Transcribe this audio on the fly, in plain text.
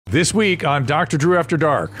This week on Dr. Drew After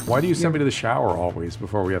Dark. Why do you send me to the shower always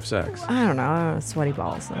before we have sex? I don't know. Sweaty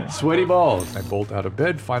balls. Sweaty balls. I bolt out of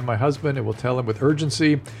bed, find my husband, and will tell him with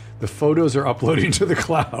urgency the photos are uploading to the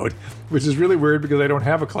cloud, which is really weird because I don't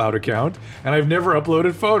have a cloud account, and I've never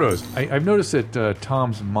uploaded photos. I've noticed that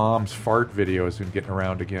Tom's mom's fart video has been getting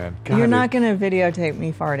around again. God, You're not going to videotape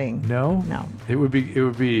me farting. No? No. It would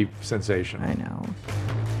be sensational. I know.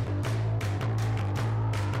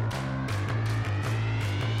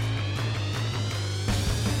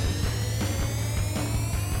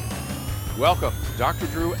 Welcome to Dr.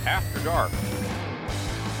 Drew After Dark.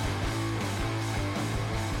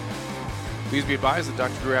 Please be advised that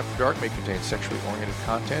Dr. Drew After Dark may contain sexually oriented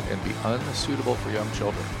content and be unsuitable for young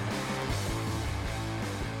children.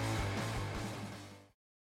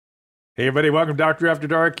 Hey everybody, welcome to Dr. After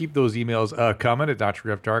Dark. Keep those emails coming at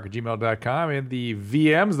drafterdark@gmail.com and the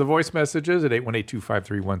VMs, the voice messages at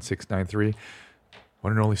 818-253-1693.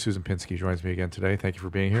 One and only Susan Pinsky joins me again today. Thank you for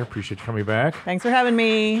being here. Appreciate you coming back. Thanks for having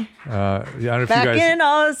me. I don't know if Back you guys, in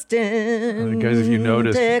Austin, guys, if you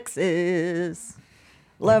noticed, Texas,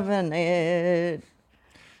 loving it.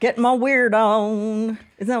 Getting my weird on.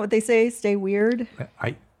 Isn't that what they say? Stay weird?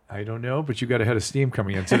 I don't know, but you got a head of steam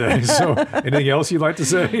coming in today. So anything else you'd like to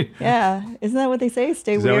say? Yeah. Isn't that what they say?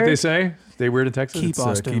 Stay Is weird? that what they say? Stay weird in Texas? Keep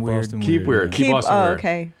Austin weird. Keep weird. Keep Austin weird.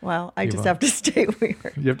 Okay. Well, I just have to stay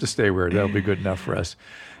weird. You have to stay weird. That'll be good enough for us.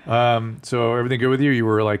 So everything good with you? You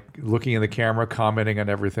were like looking in the camera, commenting on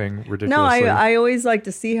everything ridiculously. No, I always like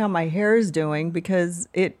to see how my hair is doing because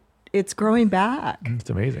it's growing back. It's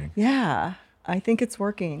amazing. Yeah. I think it's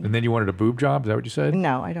working. And then you wanted a boob job? Is that what you said?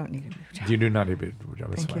 No, I don't need a boob job. You do not need a boob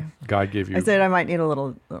job. That's Thank fine. you. God gave you. I said I might need a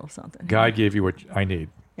little something. God gave you what I need.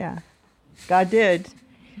 Yeah. God did.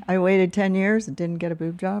 I waited 10 years and didn't get a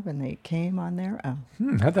boob job, and they came on their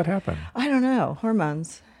own. How'd that happen? I don't know.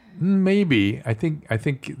 Hormones. Maybe. I think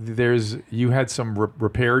you had some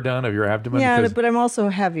repair done of your abdomen. Yeah, but I'm also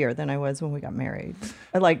heavier than I was when we got married.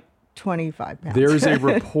 I like 25 pounds. There's a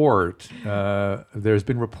report, there's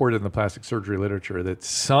been reported in the plastic surgery literature that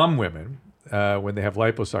some women, when they have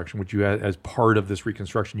liposuction, which you had as part of this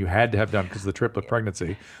reconstruction, you had to have done because of the triplet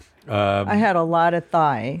pregnancy. I had a lot of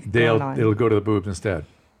thigh going on. It'll go to the boobs instead.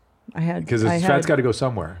 Because fat's got to go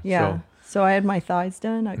somewhere. Yeah. So I had my thighs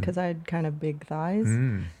done because I had kind of big thighs,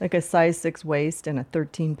 like a size 6 waist and a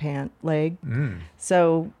 13 pant leg.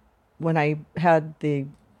 So when I had the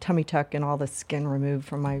tummy tuck and all the skin removed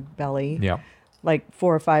from my belly, like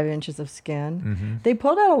 4 or 5 inches of skin, they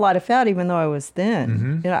pulled out a lot of fat even though I was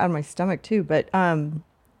thin, out of my stomach too. But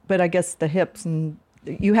I guess the hips, and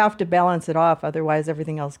you have to balance it off, otherwise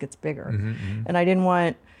everything else gets bigger. And I didn't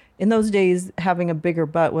want, in those days, having a bigger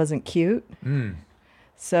butt wasn't cute.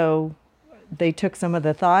 So they took some of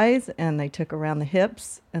the thighs and they took around the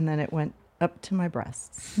hips, and then it went up to my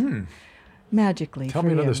breasts. Magically. Tell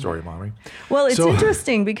me another story, Mommy. Well, it's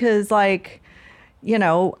interesting because, like, you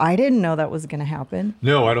know, I didn't know that was going to happen.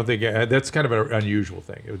 No, I don't think that's kind of an unusual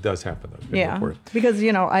thing. It does happen, though. Yeah, because,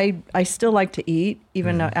 you know, I still like to eat,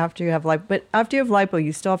 even after you have lipo. But after you have lipo,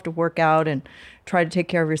 you still have to work out and try to take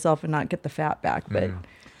care of yourself and not get the fat back. But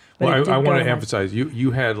I want to emphasize,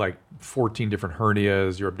 you had like 14 different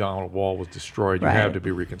hernias. Your abdominal wall was destroyed. You had to be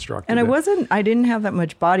reconstructed. And I didn't have that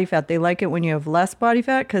much body fat. They like it when you have less body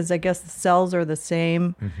fat because I guess the cells are the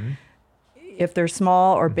same if they're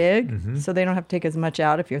small or big. So they don't have to take as much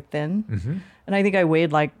out if you're thin. And I think I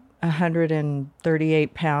weighed like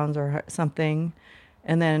 138 pounds or something.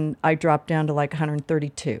 And then I dropped down to like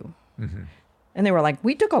 132. And they were like,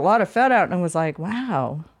 we took a lot of fat out. And I was like,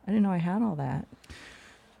 wow, I didn't know I had all that.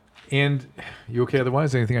 And you okay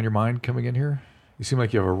otherwise? Anything on your mind coming in here? You seem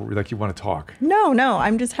like you have you want to talk. No,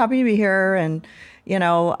 I'm just happy to be here, and you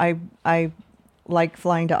know, I like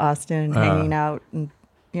flying to Austin and hanging out, and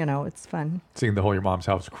you know, it's fun. Seeing the whole Your Mom's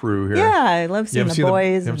House crew here. Yeah, I love seeing the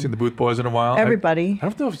boys. You haven't seen the Booth Boys in a while? Everybody. I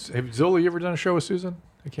don't know have Zola, you ever done a show with Susan?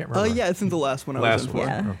 I can't remember. Yeah, it's in the last one. I was in.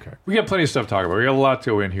 Yeah. Okay. We got plenty of stuff to talk about. We got a lot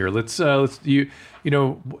to go in here. Let's you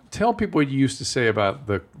know, tell people what you used to say about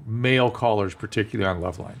the male callers, particularly on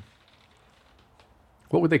Loveline.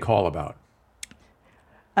 What would they call about?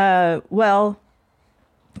 Well,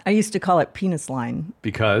 I used to call it penis line.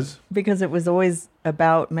 Because it was always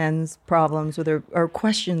about men's problems or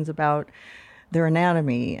questions about their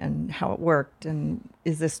anatomy and how it worked and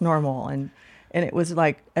is this normal, and it was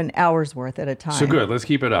like an hour's worth at a time. So good. Let's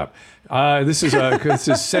keep it up. This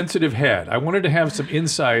is sensitive head. I wanted to have some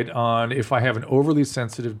insight on if I have an overly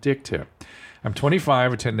sensitive dick tip. I'm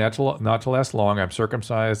 25, I tend not to last long. I'm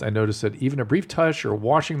circumcised. I notice that even a brief touch or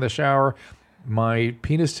washing the shower My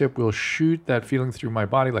penis tip will shoot that feeling through my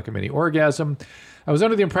body like a mini orgasm. I was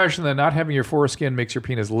under the impression that not having your foreskin makes your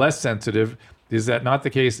penis less sensitive. Is that not the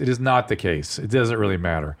case? It is not the case. It doesn't really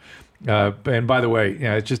matter. And by the way,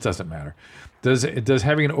 it just doesn't matter. Does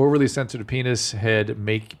having an overly sensitive penis head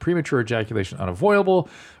make premature ejaculation unavoidable?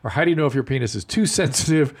 Or how do you know if your penis is too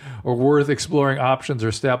sensitive or worth exploring options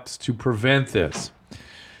or steps to prevent this?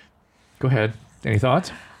 Go ahead. Any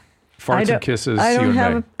thoughts? Farts and kisses. I don't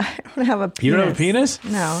have a penis. You don't have a penis?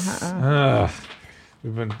 No.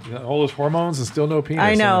 We've been all those hormones and still no penis.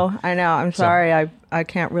 I know. I'm sorry. I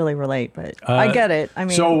can't really relate, but I get it. I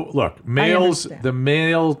mean, so look, males, the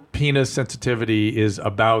male penis sensitivity is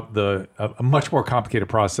about a much more complicated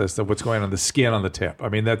process than what's going on the skin on the tip. I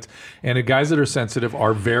mean, and the guys that are sensitive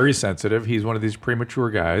are very sensitive. He's one of these premature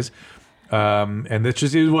guys. And that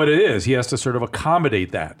just is what it is. He has to sort of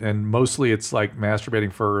accommodate that. And mostly it's like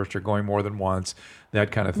masturbating first or going more than once, that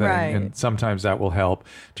kind of thing. Right. And sometimes that will help.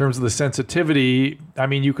 In terms of the sensitivity, I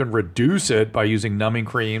mean, you can reduce it by using numbing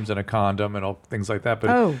creams and a condom and all things like that.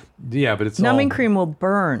 But but it's numbing cream will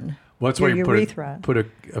burn. Well, that's why you put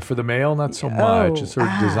a for the male, not so much. It's sort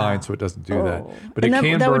of designed so it doesn't do that. But and it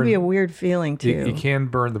can burn. That would be a weird feeling too. It can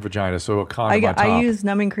burn the vagina, so a condom on top. I use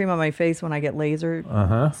numbing cream on my face when I get laser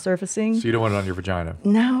surfacing. So you don't want it on your vagina?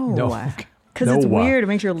 No. Because it's weird. It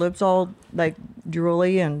makes your lips all like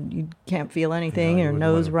drooly and you can't feel anything. Your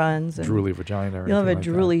nose runs. And drooly vagina. You'll have a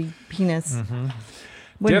drooly penis.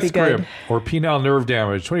 Wouldn't Death be good. grip or penile nerve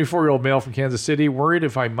damage. 24-year-old male from Kansas City worried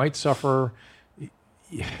if I might suffer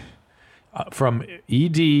from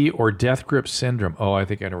ED or death grip syndrome. Oh, I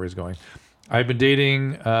think I know where he's going. I've been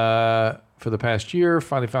dating for the past year.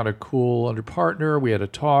 Finally found a cool under partner. We had a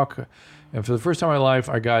talk. And for the first time in my life,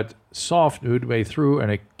 I got soft midway through, and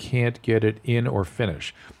I can't get it in or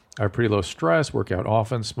finish. I have pretty low stress, work out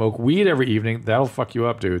often, smoke weed every evening. That'll fuck you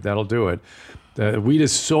up, dude. That'll do it. Weed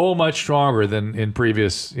is so much stronger than in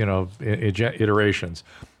previous, iterations.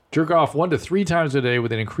 Jerk off 1 to 3 times a day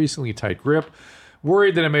with an increasingly tight grip.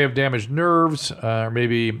 Worried that I may have damaged nerves, or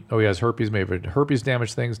maybe, he has herpes, maybe herpes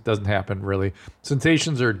damaged things. Doesn't happen, really.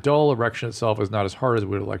 Sensations are dull. Erection itself is not as hard as it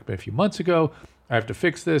would have liked a few months ago. I have to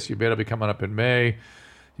fix this. You better be coming up in May.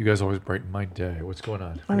 You guys always brighten my day. What's going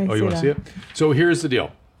on? You want to see it? So here's the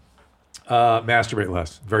deal. Masturbate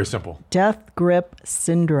less. Very simple. Death grip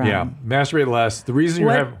syndrome. Yeah, masturbate less. The reason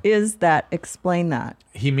What is that? Explain that.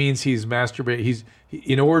 He means he's masturbating.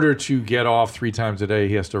 In order to get off 3 times a day,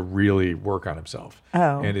 he has to really work on himself.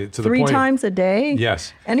 Oh, and to the 3 point, times a day?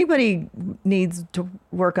 Yes. Anybody needs to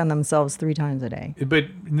work on themselves 3 times a day. But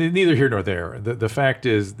neither here nor there. The fact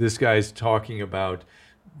is, this guy's talking about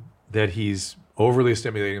that he's overly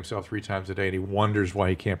stimulating himself 3 times a day, and he wonders why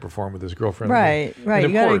he can't perform with his girlfriend. Right.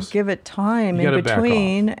 You got to give it time in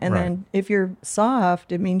between, and then if you're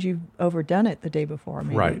soft, it means you've overdone it the day before.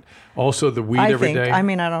 Maybe. Right. Also, the weed every day. I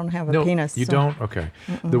mean, I don't have a penis. You don't? Okay.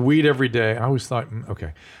 The weed every day. I always thought,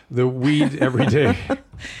 okay. The weed every day.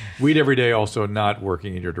 Weed every day also not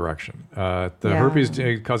working in your direction. Herpes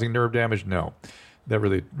causing nerve damage, no. That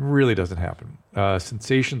really doesn't happen.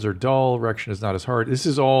 Sensations are dull. Erection is not as hard. This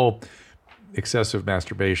is all excessive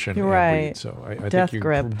masturbation. You're right. And weed. So I Death think you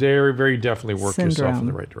grip very, very definitely work syndrome. Yourself in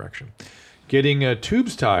the right direction. Getting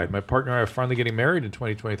tubes tied. My partner and I are finally getting married in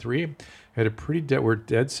 2023. We're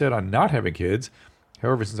dead set on not having kids.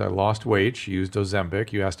 However, since I lost weight, she used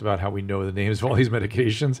Ozempic. You asked about how we know the names of all these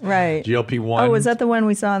medications. Right. GLP-1. Oh, was that the one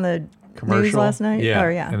we saw in the commercial news last night? Yeah. Oh,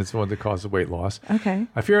 yeah. And it's the one that causes weight loss. Okay.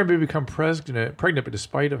 I fear I may become pregnant, but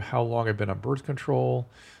despite of how long I've been on birth control,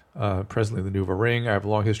 presently the Nuva ring, I have a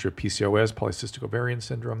long history of PCOS, polycystic ovarian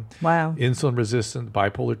syndrome. Wow. Insulin resistant,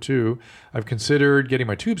 bipolar 2. I've considered getting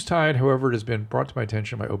my tubes tied. However, it has been brought to my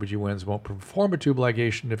attention my OBGYNs won't perform a tube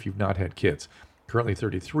ligation if you've not had kids. Currently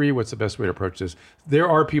 33. What's the best way to approach this? There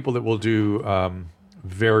are people that will do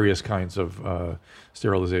various kinds of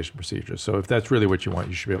sterilization procedures. So if that's really what you want,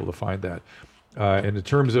 you should be able to find that. And in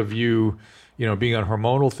terms of you being on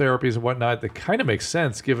hormonal therapies and whatnot, that kind of makes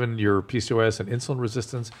sense given your PCOS and insulin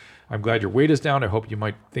resistance. I'm glad your weight is down. I hope you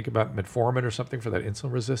might think about metformin or something for that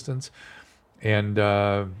insulin resistance. And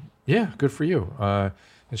good for you.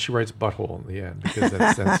 And she writes butthole in the end because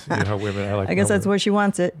that's how women. I guess that's where she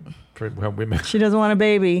wants it. For women. She doesn't want a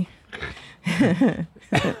baby.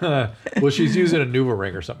 Well, she's using a Nuva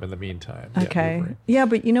ring or something in the meantime. Okay. Yeah,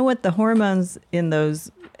 but you know what? The hormones in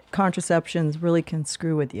those contraceptions really can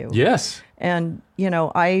screw with you. Yes. And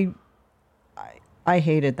I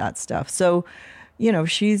hated that stuff. So, she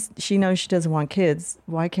knows she doesn't want kids.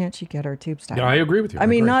 Why can't she get her tubes tied? Yeah, I agree with you. I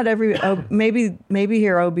mean, not every maybe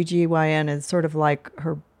her OBGYN is sort of like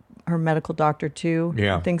her medical doctor too.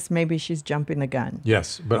 Yeah. Thinks maybe she's jumping the gun.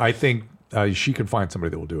 Yes, but I think she can find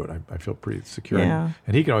somebody that will do it. I feel pretty secure. Yeah.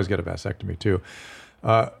 And he can always get a vasectomy too.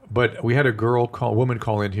 But we had a woman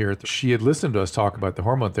call in here. She had listened to us talk about the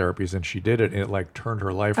hormone therapies, and she did it, and it like turned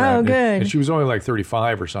her life around. Oh, good. And she was only like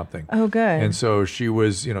 35 or something. Oh, good. And so she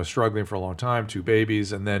was, struggling for a long time, 2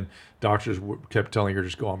 babies, and then doctors kept telling her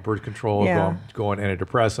just go on birth control, go on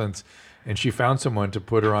antidepressants, and she found someone to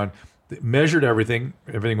put her on. Measured everything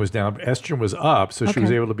was down. Estrogen was up, so she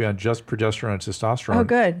was able to be on just progesterone and testosterone. Oh,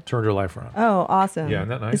 good. Turned her life around. Oh, awesome. Yeah, isn't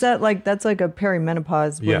that nice? Is that that's like a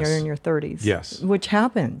perimenopause when Yes. you're in your 30s? Yes. Which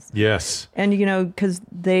happens. Yes. And, because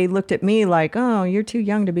they looked at me like, oh, you're too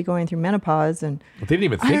young to be going through menopause. And They didn't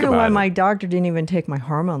even think I don't know about why it. my doctor didn't even take my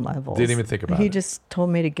hormone levels. Didn't even think about He it. just told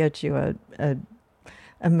me to get you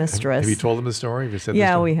a mistress. Have you told them the story? Have you said Yeah,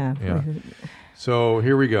 the story? we have. Yeah. So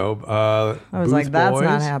here we go. I was like, that's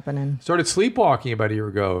not happening. Started sleepwalking about a year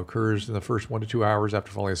ago. Occurs in the first 1 to 2 hours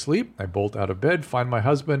after falling asleep. I bolt out of bed, find my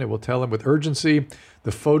husband, and will tell him with urgency.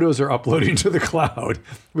 The photos are uploading to the cloud,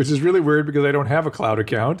 which is really weird because I don't have a cloud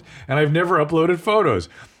account, and I've never uploaded photos.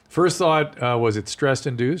 First thought, was it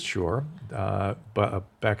stress-induced? Sure. But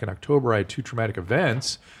back in October, I had 2 traumatic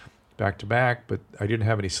events back to back, but I didn't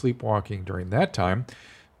have any sleepwalking during that time.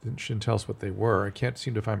 Shouldn't tell us what they were. I can't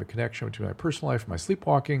seem to find a connection between my personal life and my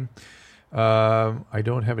sleepwalking. I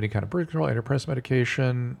don't have any kind of birth control, antidepressant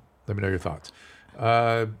medication. Let me know your thoughts.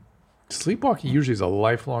 Sleepwalking usually is a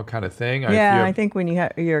lifelong kind of thing. I think when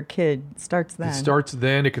you're a kid, it starts then. It starts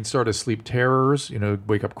then. It can start as sleep terrors,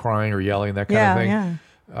 wake up crying or yelling, that kind of thing. Yeah.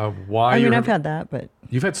 I've had that, but...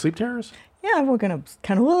 You've had sleep terrors? Yeah, I've woken up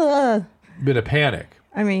kind of... Been a panic.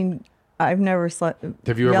 I mean... I've never slept.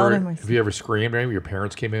 Have you ever screamed or anything? Your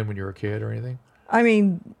parents came in when you were a kid or anything? I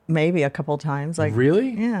mean, maybe a couple times. Like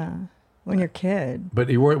really? Yeah, when you're a kid.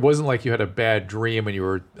 But it wasn't like you had a bad dream and you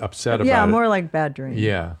were upset about it. Yeah, more like bad dream.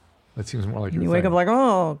 Yeah, that seems more like your you thing. wake up like,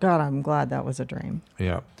 oh God, I'm glad that was a dream.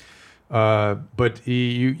 Yeah, but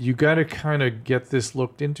you got to kind of get this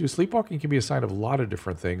looked into. Sleepwalking can be a sign of a lot of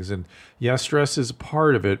different things, and stress is a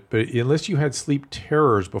part of it. But unless you had sleep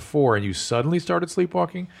terrors before and you suddenly started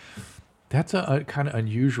sleepwalking. That's a kind of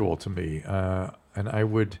unusual to me, and I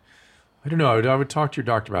don't know. I would talk to your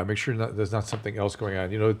doctor about it. Make sure there's not something else going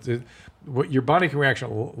on. What your body can react in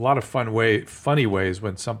a lot of funny ways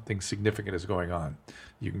when something significant is going on.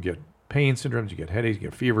 You can get pain syndromes, you get headaches, you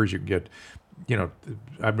get fevers, you can get,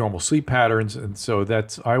 abnormal sleep patterns, and so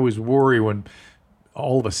I always worry when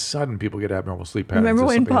all of a sudden people get abnormal sleep patterns. Remember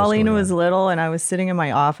when Paulina was little and I was sitting in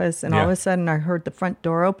my office and all of a sudden I heard the front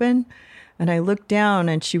door open? And I looked down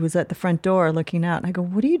and she was at the front door looking out. And I go,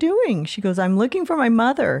 what are you doing? She goes, I'm looking for my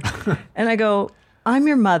mother. And I go, I'm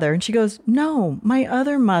your mother. And she goes, no, my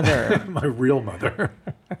other mother. My real mother.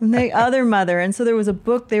 The other mother. And so there was a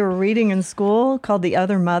book they were reading in school called The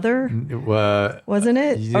Other Mother. Wasn't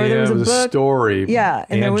it? Yeah, or there was it was a story. Yeah.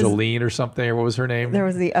 And Angeline or something. Or what was her name? There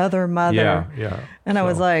was The Other Mother. Yeah. And I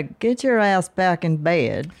was like, get your ass back in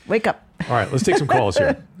bed. Wake up. All right, let's take some calls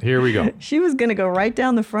here. Here we go. She was going to go right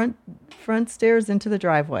down the front stairs into the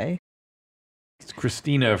driveway. It's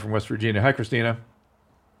Christina from West Virginia. Hi, Christina.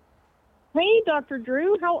 Hey, Dr.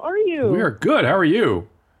 Drew. How are you? We are good. How are you?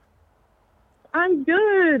 I'm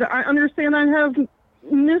good. I understand I have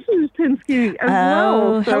Mrs. Pinsky as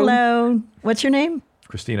well. So hello. What's your name?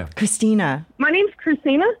 Christina. Christina. My name's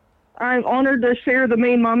Christina. I'm honored to share the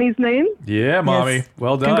main mommy's name. Yeah, Mommy. Yes.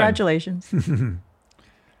 Well done. Congratulations.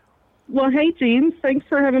 Well, hey, Jean. Thanks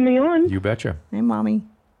for having me on. You betcha. Hey, Mommy.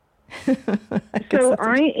 So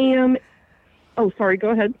I am... Oh, sorry. Go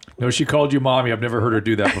ahead. No, she called you Mommy. I've never heard her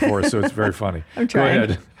do that before, so it's very funny. I'm trying.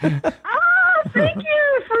 Go ahead. Thank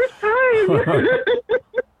you. First time.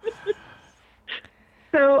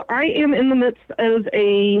 So I am in the midst of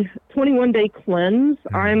a 21-day cleanse.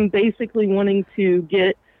 I'm basically wanting to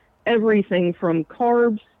get everything from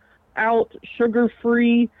carbs out,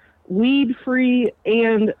 sugar-free, weed-free,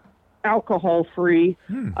 and alcohol-free.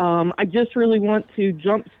 I just really want to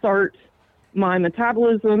jumpstart my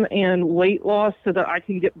metabolism and weight loss so that I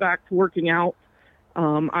can get back to working out.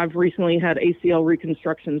 I've recently had ACL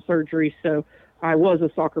reconstruction surgery, so I was a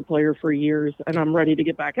soccer player for years, and I'm ready to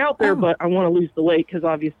get back out there, but I want to lose the weight because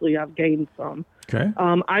obviously I've gained some. Okay.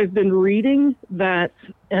 I've been reading that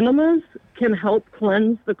enemas can help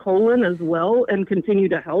cleanse the colon as well and continue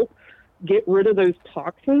to help get rid of those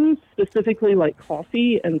toxins, specifically like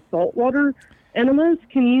coffee and saltwater enemas.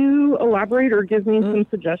 Can you elaborate or give me some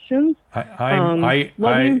suggestions?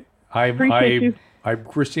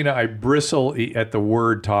 Christina, I bristle at the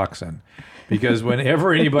word toxin because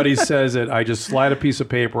whenever anybody says it, I just slide a piece of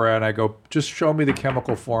paper out and I go, just show me the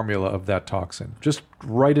chemical formula of that toxin. Just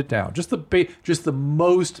write it down. Just the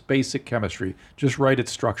most basic chemistry. Just write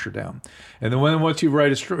its structure down. And then once you write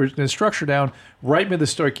the structure down, write me the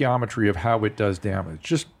stoichiometry of how it does damage.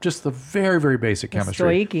 Just the very, very basic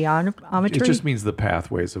chemistry. Stoichiometry? It just means the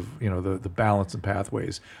pathways of, the balance and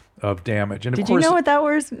pathways of damage. And of Did course, you know what that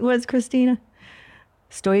was, Christina?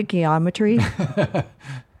 Stoichiometry?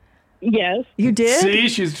 Yes. You did? See,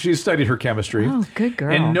 she's studied her chemistry. Oh, good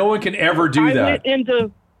girl. And no one can ever do I that.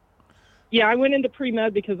 went into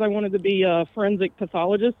pre-med because I wanted to be a forensic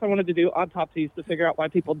pathologist. I wanted to do autopsies to figure out why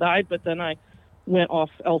people died, but then I went off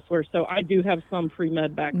elsewhere. So I do have some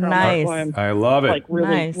pre-med background. Nice. That's why I'm I love it.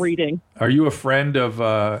 really reading. Are you a friend of?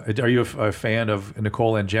 Are you a fan of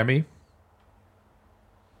Nicole and Jemmy?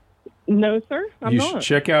 No, sir, I'm You not. should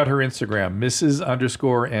check out her Instagram,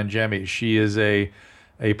 Mrs._Angemi. She is a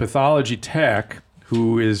pathology tech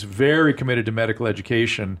who is very committed to medical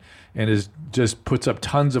education and just puts up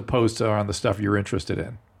tons of posts on the stuff you're interested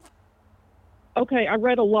in. Okay, I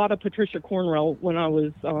read a lot of Patricia Cornwell when I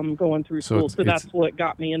was going through school, so that's what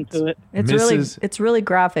got me into it. It's really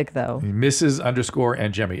graphic, though.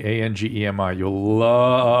 Mrs._Angemi, Angemi. You'll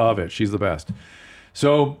love it. She's the best.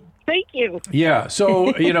 So. Thank you. Yeah.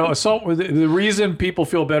 So, the reason people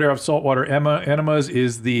feel better of saltwater enemas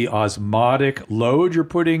is the osmotic load you're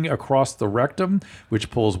putting across the rectum,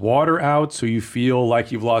 which pulls water out so you feel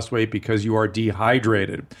like you've lost weight because you are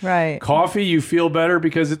dehydrated. Right. Coffee, you feel better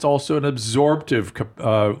because it's also an absorptive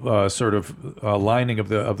lining of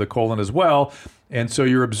the colon as well. And so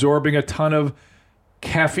you're absorbing a ton of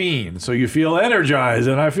caffeine, so you feel energized,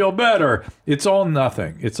 and I feel better. It's all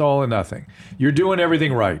nothing. It's all nothing. You're doing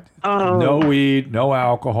everything right. Oh. No weed, no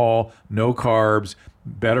alcohol, no carbs,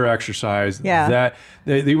 better exercise. Yeah.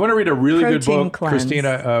 You want to read a really good Protein book, cleanse.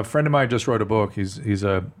 Christina? A friend of mine just wrote a book. He was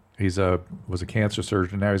a cancer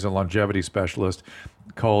surgeon. Now he's a longevity specialist,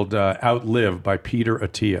 called Outlive by Peter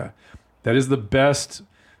Attia. That is the best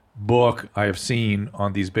book I have seen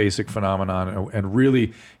on these basic phenomenon, and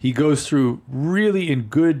really he goes through really in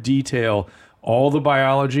good detail all the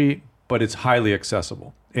biology, but it's highly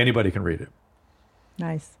accessible. Anybody can read it.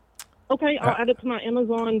 Nice. Okay, I'll add it to my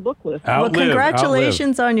Amazon book list. Outlive, Well,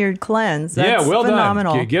 congratulations on your cleanse. That's well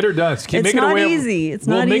phenomenal. done. Get her done. It's not easy. It's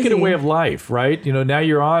not make it a easy. way of life, right? Now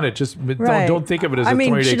you're on it. Just Right. don't think of it as a 20-day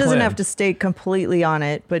cleanse. she doesn't have to stay completely on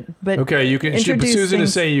it, but Okay, you can. introduce Susan things.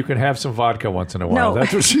 is saying you can have some vodka once in a while. No.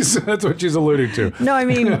 That's what she's alluding to. No, I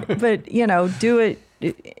mean, but do it.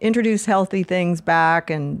 Introduce healthy things back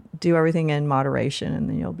and do everything in moderation, and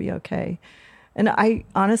then you'll be okay. And I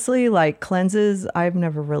honestly, like cleanses, I've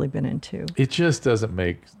never really been into. It just doesn't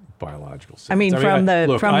make biological sense. I mean, from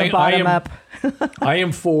the bottom up. I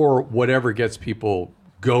am for whatever gets people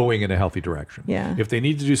going in a healthy direction. Yeah. If they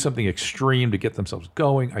need to do something extreme to get themselves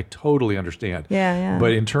going, I totally understand. Yeah.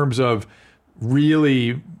 But in terms of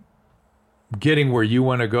really getting where you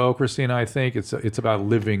want to go, Christina, I think it's about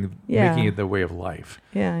living, making it the way of life.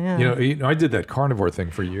 Yeah. I did that carnivore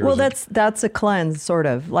thing for years. Well, that's a cleanse, sort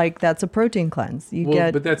of. Like, that's a protein cleanse.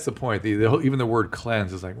 But that's the point. Even the word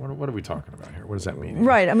cleanse is like, what are we talking about here? What does that mean?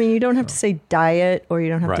 Right. I mean, you don't have to say diet or you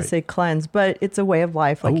don't have to Right. say cleanse, but it's a way of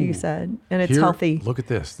life, like you said, and it's healthy. Look at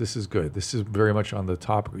this. This is good. This is very much on the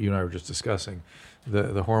topic you and I were just discussing,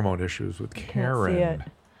 the hormone issues with Karen. Can't see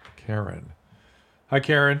it. Karen. Hi,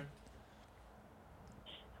 Karen.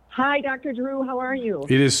 Hi, Dr. Drew. How are you?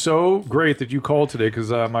 It is so great that you called today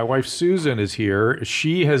because my wife Susan is here.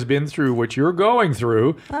 She has been through what you're going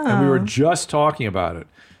through, and we were just talking about it.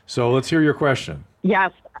 So let's hear your question.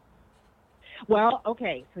 Yes. Well,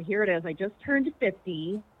 okay. So here it is. I just turned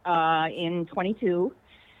 50 in 22,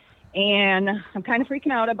 and I'm kind of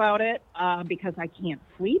freaking out about it because I can't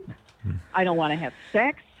sleep. I don't want to have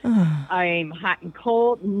sex. I'm hot and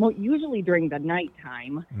cold, usually during the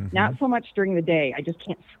nighttime, not so much during the day. I just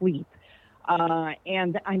can't sleep.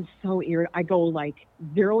 And I'm so I go like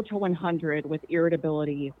 0 to 100 with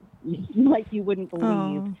irritability, like you wouldn't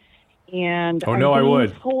believe. And I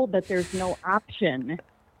would. told that there's no option.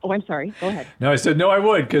 Oh, I'm sorry. Go ahead. No, I said, no, I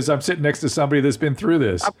would, because I'm sitting next to somebody that's been through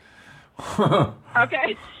this.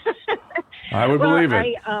 Okay. I would believe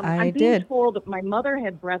it. I'm being told that my mother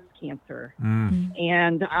had breast cancer,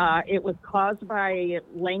 and it was caused by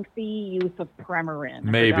lengthy use of Premarin.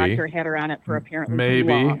 Maybe. Her doctor had her on it for apparently too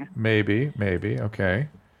long. Maybe. Okay.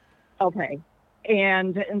 Okay.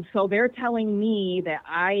 And so they're telling me that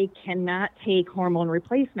I cannot take hormone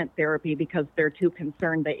replacement therapy because they're too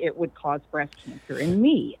concerned that it would cause breast cancer in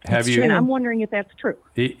me. And I'm wondering if that's true.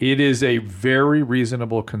 It is a very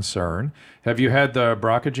reasonable concern. Have you had the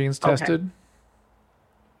BRCA genes tested?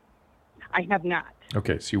 I have not.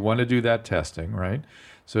 Okay, so you want to do that testing, right?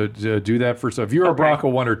 So do that first. If you're a BRCA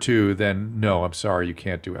 1 or 2, then no, I'm sorry, you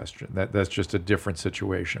can't do estrogen. That's just a different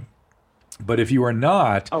situation. But if you are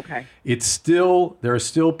not, there are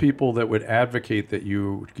still people that would advocate that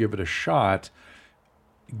you give it a shot,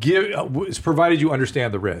 provided you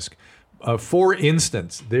understand the risk. For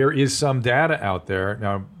instance, there is some data out there.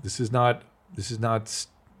 Now, this is not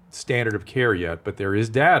standard of care yet, but there is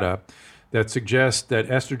data that suggests that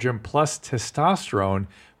estrogen plus testosterone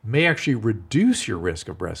may actually reduce your risk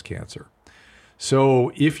of breast cancer.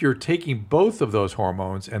 So if you're taking both of those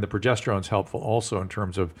hormones, and the progesterone is helpful also in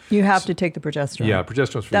terms of... You have to take the progesterone. Yeah,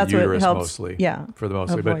 progesterone's for the uterus mostly. Yeah, for the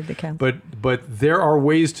mostly. Avoid the cancer. But there are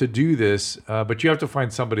ways to do this, but you have to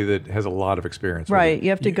find somebody that has a lot of experience with Right, it. you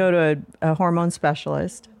have to go to a hormone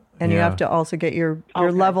specialist, and you have to also get your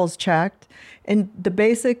levels checked. And the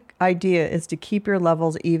basic idea is to keep your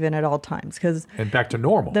levels even at all times, and back to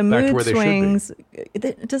normal. The back mood to where swings,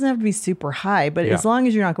 it doesn't have to be super high, but as long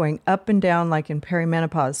as you're not going up and down like in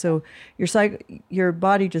perimenopause. So your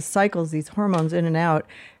body just cycles these hormones in and out.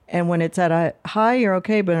 And when it's at a high, you're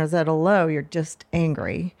okay, but when it's at a low, you're just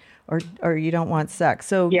angry or you don't want sex.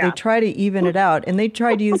 So they try to even it out. And they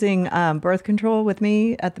tried using birth control with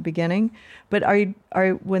me at the beginning. But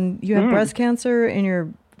when you have breast cancer in your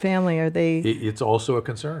family, are they... It's also a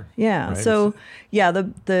concern. Yeah. Right? So,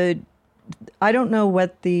 I don't know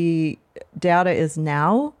what the data is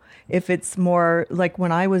now. If it's more like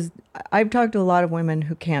when I've talked to a lot of women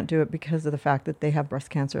who can't do it because of the fact that they have breast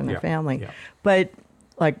cancer in their family. Yeah. But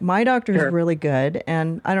like my doctor is really good.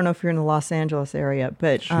 And I don't know if you're in the Los Angeles area,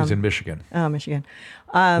 but... She's in Michigan. Oh, Michigan.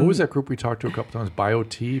 What was that group we talked to a couple times?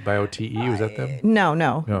 BioTE? Was that them?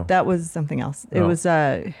 No. That was something else. It was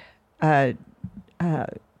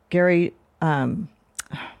Gary,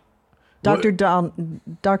 Dr.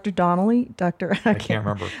 Donnelly, I can't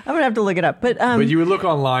remember. I'm gonna have to look it up. But you would look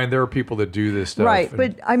online. There are people that do this stuff, right?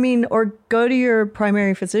 But I mean, or go to your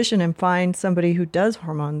primary physician and find somebody who does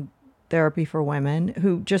hormone therapy for women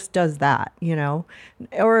who just does that,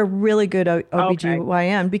 or a really good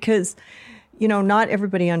OBGYN because, not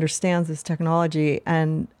everybody understands this technology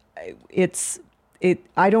and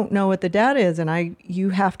I don't know what the data is, and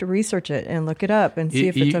you have to research it and look it up and see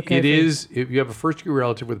if it's okay. If you have a first-degree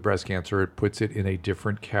relative with breast cancer, it puts it in a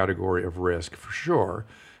different category of risk for sure.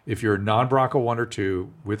 If you're non-BRCA 1 or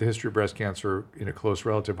 2 with a history of breast cancer in a close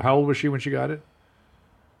relative, how old was she when she got it?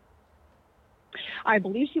 I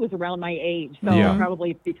believe she was around my age, so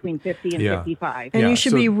probably between 50 and 55. And you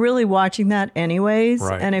should be really watching that anyways.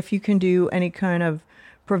 Right. And if you can do any kind of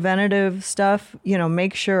preventative stuff,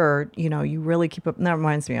 make sure, you really keep up. And that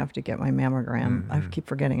reminds me, I have to get my mammogram. I keep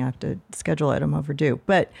forgetting I have to schedule it. I'm overdue.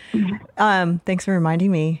 But thanks for reminding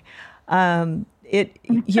me. But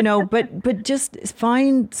just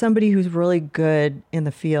find somebody who's really good in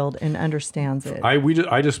the field and understands it.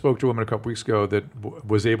 I just spoke to a woman a couple weeks ago that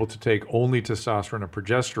was able to take only testosterone and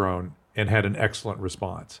progesterone and had an excellent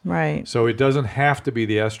response. Right. So it doesn't have to be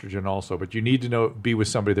the estrogen also, but you need to be with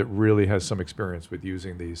somebody that really has some experience with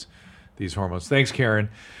using these hormones. Thanks, Karen.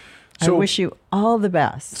 So, I wish you all the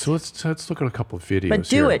best. So let's look at a couple of videos. But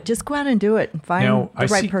do it. Just go out and do it and find the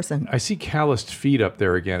right person. I see calloused feet up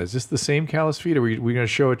there again. Is this the same calloused feet? Are we going to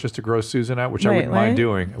show it just to gross Susan out? Which I wouldn't mind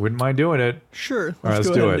doing. I wouldn't mind doing it. Sure. All right, let's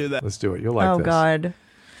do it. Do that. Let's do it. You'll like this. Oh, God.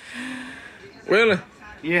 Really?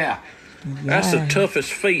 Yeah. That's the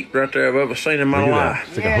toughest feet right there I've ever seen in my life.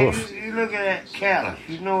 It's like a hoof. You look at that callus.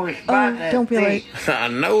 You know it's about that don't be thick. I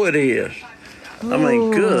know it is. I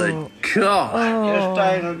mean, good God.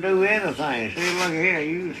 This thing will do anything. See, look here.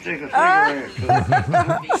 You can stick a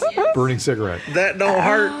cigarette to it. Burning cigarette. That don't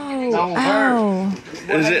hurt. Don't hurt.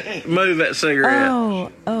 Is it? Move that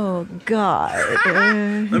cigarette. Oh, God.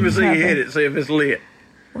 Let me see you hit it. See if it's lit.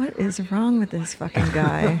 What is wrong with this fucking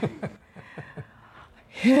guy?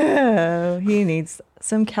 Yeah, he needs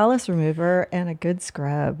some callus remover and a good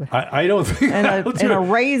scrub. I don't think and a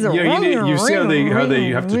razor. Yeah, you see how they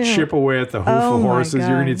have to chip away at the hoof of horses. You're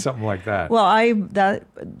gonna need something like that. Well,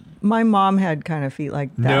 my mom had kind of feet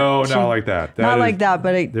like that. No, not like that. Not like that,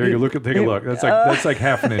 but take a look. That's like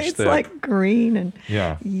half an inch it's thick. It's like green and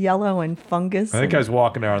yellow and fungus. I think I was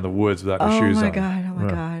walking out in the woods without any shoes on. Oh my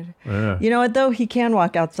God. Yeah. You know what though? He can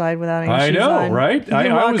walk outside without any shoes on. I know, right? I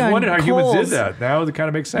always wondered how humans did that. Now it kind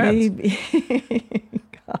of makes sense.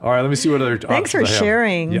 All right, let me see what other options Thanks for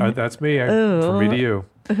sharing. Yeah, that's me. From me to you.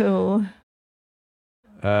 Ooh.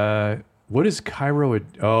 What is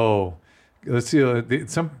Chiro? Let's see.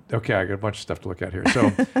 Okay, I got a bunch of stuff to look at here. So,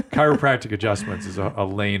 chiropractic adjustments is a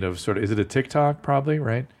lane of sort of. Is it a TikTok? Probably,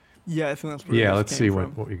 right? Yeah, I think that's. Where let's see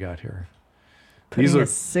what we got here. putting a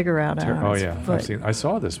cigarette out. Oh yeah, I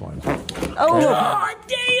saw this one. Oh,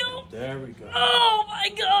 damn! There we go. Oh my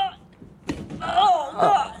god! Oh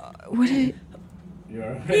god! what?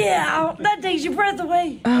 Yeah, that takes your breath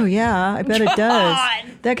away. Oh yeah, I bet it does. God.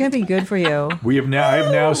 That can be good for you. I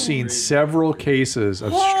have now seen several cases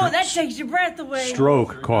of That takes your breath away.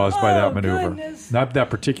 stroke caused by that maneuver. Goodness. Not that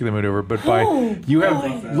particular maneuver, but by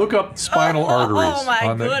look up spinal arteries. Oh my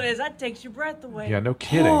on the, goodness, that takes your breath away. Yeah, no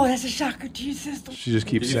kidding. Oh, that's a shocker to your system. She just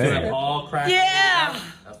keeps Did you feel saying it it. all crack? Yeah.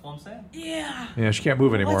 That's what I'm saying. Yeah. Yeah, she can't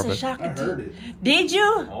move anymore. That's a But shocker. I heard it. Did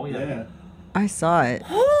you? Oh yeah. I saw it.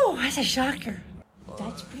 Oh, that's a shocker.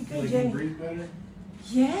 That's pretty good, Like you Jay. breathe better?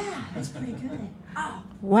 Yeah, that's pretty good. Oh.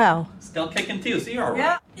 Wow. Still kicking too. See, you're all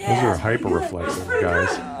right. Yeah. those are that's hyper pretty good. reflexive, That's pretty guys.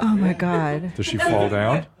 good. Oh my God. Does she fall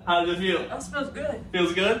down? How does it feel? That smells good.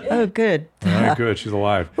 Feels good? Oh, good. All right, good. She's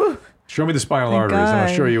alive. Show me the spinal Thank arteries, and I'll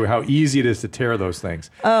God. show you how easy it is to tear those things.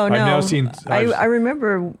 Oh no. I've now seen. I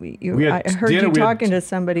remember We I had heard dinner- you we had- talking to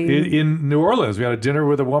somebody. in New Orleans. We had a dinner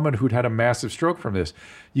with a woman who'd had a massive stroke from this.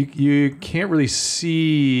 You can't really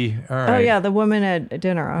see. All right. Oh yeah, the woman at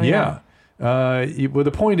dinner. Oh yeah. Well,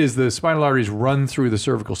 the point is the spinal arteries run through the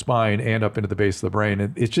cervical spine and up into the base of the brain.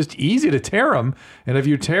 And it's just easy to tear them. And if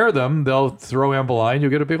you tear them, they'll throw emboli and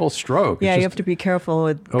you'll get a big old stroke. Yeah, It's you just- have to be careful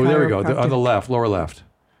with. Oh, there we go. On the chiropractic. left, lower left.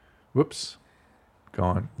 Whoops. Go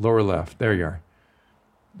on. Lower left. There you are.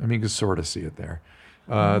 I mean, you can sort of see it there.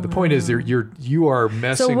 The point is, you are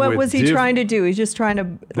messing So with. what was he trying to do? He's just trying to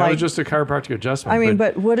That was just a chiropractic adjustment. I mean,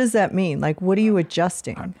 but what does that mean? Like, what are you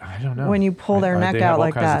adjusting? I don't know. When you pull their neck they have out all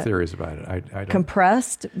like kinds that. of theories about it. I don't.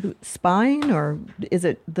 Compressed spine, or is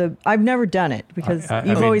it the? I've never done it because I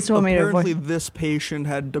you've mean, always told me to Apparently, avoid. this patient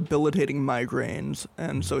had debilitating migraines,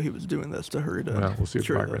 and so he was doing this to hurry to. Well, we'll see if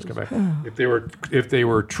the cure migraines those. come back. If they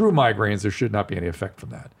were true migraines, there should not be any effect from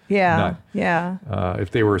that. Yeah, None. yeah.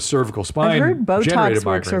 If they were cervical spine, I've heard generated Botox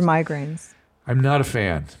works for migraines. I'm not a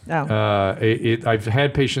fan. Oh. I've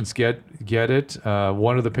had patients get it.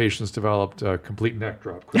 One of the patients developed a complete neck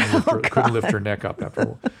drop. Couldn't lift her neck up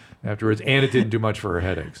afterwards, and it didn't do much for her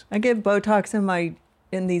headaches. I get Botox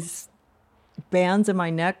in these bands in my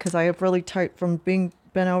neck because I have really tight from being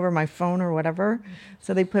bent over my phone or whatever.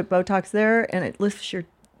 So they put Botox there, and it lifts your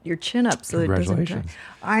chin up so it doesn't. Congratulations.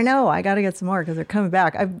 I know. I got to get some more because they're coming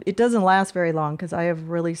back. It doesn't last very long because I have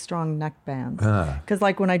really strong neck bands. Because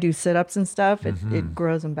like when I do sit-ups and stuff, it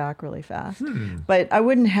grows them back really fast. But I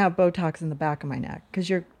wouldn't have Botox in the back of my neck because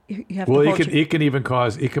you have to. Well, hold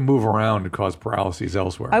it can move around and cause paralysis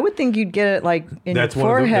elsewhere. I would think you'd get it like in That's your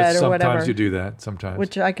one of the, forehead that's or whatever. sometimes you do that. Sometimes.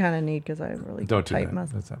 Which I kind of need because I have really Don't do tight that.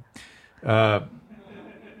 muscles. That's not.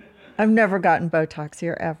 I've never gotten Botox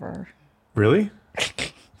here ever. Really?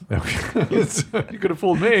 You could have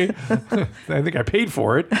fooled me. I think I paid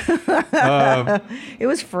for it. It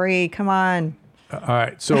was free. Come on. All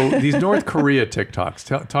right. So these North Korea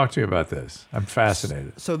TikToks. Talk to me about this. I'm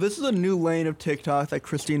fascinated. So this is a new lane of TikTok that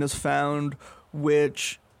Christina's found,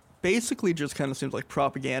 which basically just kind of seems like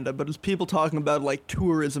propaganda, but it's people talking about like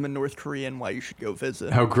tourism in North Korea and why you should go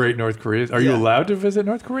visit. How great North Korea is. Are you Yeah. allowed to visit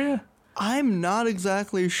North Korea? I'm not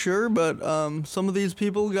exactly sure, but some of these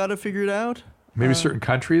people got to figure it out. Maybe certain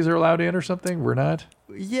countries are allowed in or something? We're not?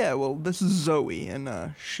 Yeah, well, this is Zoe,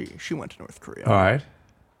 and she went to North Korea. All right.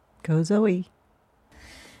 Go Zoe.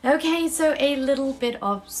 Okay, so a little bit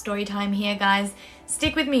of story time here, guys.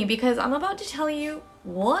 Stick with me because I'm about to tell you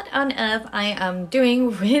what on earth I am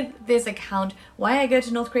doing with this account, why I go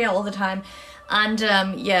to North Korea all the time, and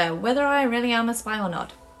yeah, whether I really am a spy or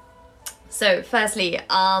not. So, firstly,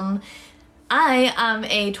 I am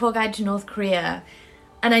a tour guide to North Korea.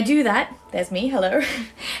 And I do that, there's me, hello,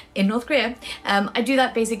 in North Korea. I do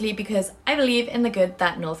that basically because I believe in the good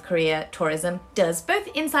that North Korea tourism does, both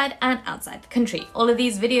inside and outside the country. All of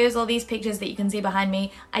these videos, all these pictures that you can see behind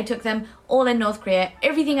me, I took them all in North Korea.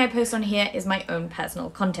 Everything I post on here is my own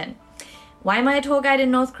personal content. Why am I a tour guide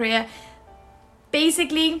in North Korea?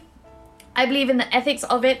 Basically, I believe in the ethics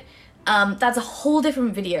of it. That's a whole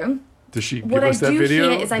different video. Does she give What us I that do video?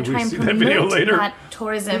 here is I Did we try and see that video promote later? that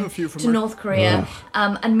tourism few from to her. North Korea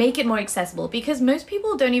and make it more accessible because most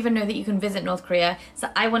people don't even know that you can visit North Korea. So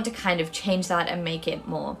I want to kind of change that and make it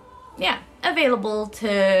more, available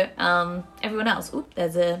to everyone else. Oop,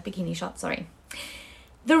 there's a bikini shot, sorry.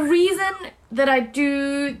 The reason that I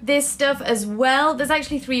do this stuff as well, there's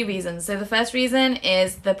actually 3 reasons. So the first reason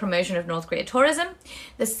is the promotion of North Korea tourism.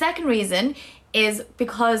 The second reason is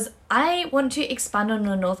because I want to expand on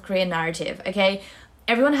the North Korean narrative, okay?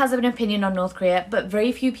 Everyone has an opinion on North Korea, but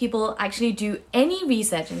very few people actually do any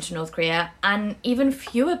research into North Korea, and even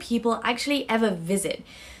fewer people actually ever visit.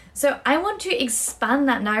 So I want to expand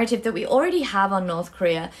that narrative that we already have on North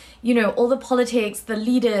Korea. You know, all the politics, the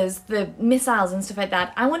leaders, the missiles and stuff like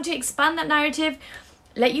that. I want to expand that narrative,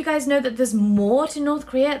 let you guys know that there's more to North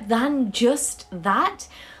Korea than just that.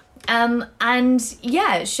 And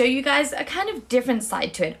yeah, show you guys a kind of different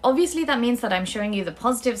side to it. Obviously, that means that I'm showing you the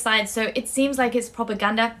positive side, so it seems like it's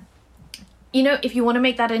propaganda. You know, if you want to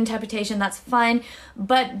make that interpretation, that's fine.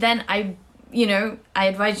 But then I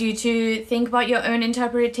advise you to think about your own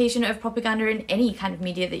interpretation of propaganda in any kind of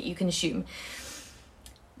media that you consume.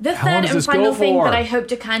 The third and final thing that I hope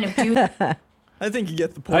to kind of do... I think you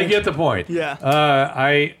get the point. I get the point. Yeah.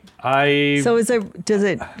 So does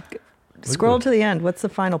it scroll to the end? What's the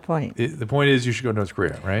final point? The point is you should go to North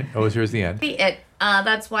Korea, right? Oh, here's the end.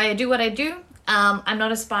 That's why I do what I do. I'm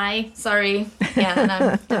not a spy, sorry. Yeah, and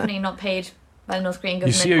I'm definitely not paid by the North Korean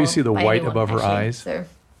government. You see how you see the white anyone, above her eyes? So,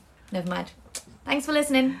 never mind. Thanks for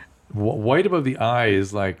listening. White above the eye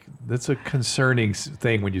is like, that's a concerning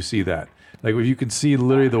thing when you see that. Like if you can see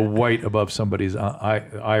literally the white above somebody's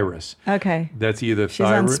iris. Okay. That's either she's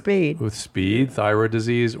on speed. With speed, thyroid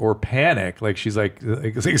disease, or panic. Like she's like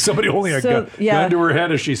somebody holding a gun to her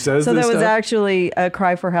head as she says so this that was stuff. actually a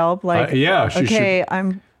cry for help. Like,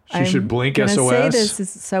 She should blink gonna SOS. Say this is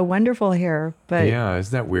so wonderful here, but yeah,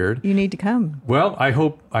 isn't that weird? You need to come. Well, I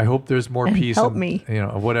hope there's more peace. Help me. You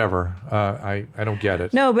know, whatever. I don't get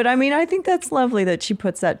it. No, but I mean, I think that's lovely that she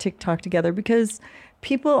puts that TikTok together because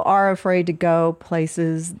people are afraid to go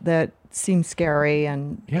places that seem scary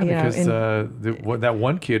and because that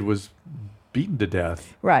one kid was beaten to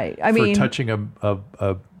death. Right. I mean, mean, for touching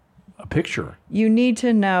a picture. You need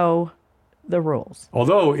to know the rules.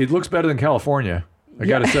 Although it looks better than California. I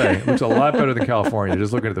got to say, it looks a lot better than California,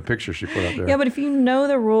 just looking at the picture she put up there. Yeah, but if you know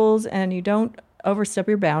the rules and you don't overstep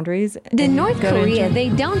your boundaries. In North Korea, they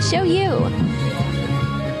don't show you.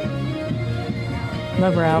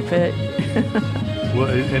 Love her outfit. Well,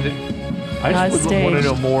 I just would want to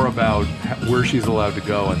know more about where she's allowed to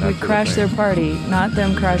go. And that we crashed their party, not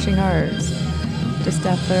them crashing ours. Just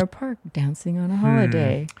after a park, dancing on a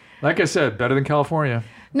holiday. Like I said, better than California.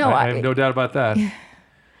 No, I have no doubt about that.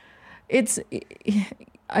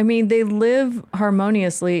 I mean, they live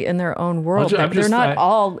harmoniously in their own world. They're not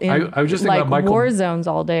all in like war zones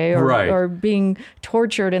all day or being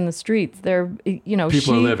tortured in the streets. They're,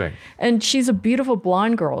 people are living. And she's a beautiful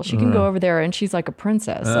blonde girl. She can go over there and she's like a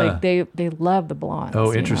princess. Like they love the blondes.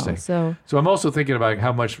 Oh, interesting. So I'm also thinking about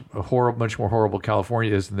how much more horrible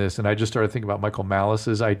California is than this. And I just started thinking about Michael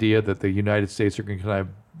Malice's idea that the United States are going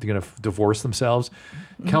to divorce themselves.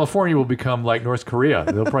 Mm-hmm. California will become like North Korea.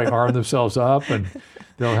 They'll probably arm themselves up and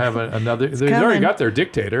they'll have another. They've already got their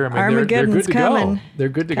dictator. I mean, they're good to go. They're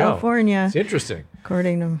good to California. Go. It's interesting,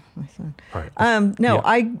 according to my son.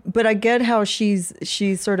 Right. But I get how she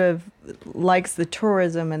sort of likes the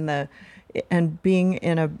tourism and being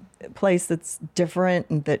in a place that's different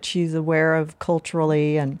and that she's aware of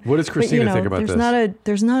culturally. And what does Christina think about this?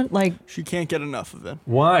 There's not like she can't get enough of it.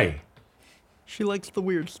 Why? She likes the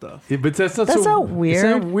weird stuff. Yeah, but that's not weird.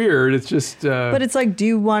 It's not weird. It's just. But it's like, do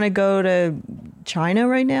you want to go to China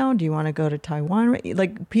right now? Do you want to go to Taiwan?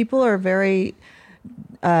 Like people are very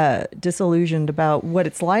disillusioned about what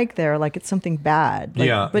it's like there. Like it's something bad.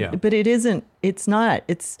 But it isn't. It's not.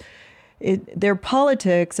 It's their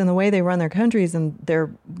politics and the way they run their countries and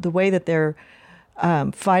the way that they're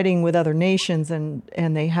fighting with other nations and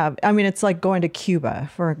they have, I mean, it's like going to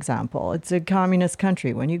Cuba, for example. It's a communist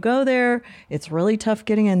country. When you go there, it's really tough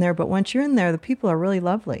getting in there. But once you're in there, the people are really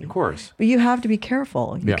lovely. Of course. But you have to be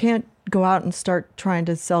careful. You can't go out and start trying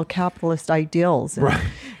to sell capitalist ideals. Right.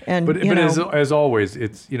 But as always,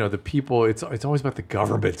 it's, the people, it's always about the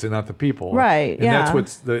governments and not the people. Right.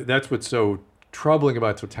 And that's what's so troubling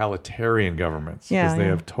about totalitarian governments because they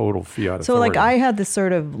have total fiat authority. So like I had this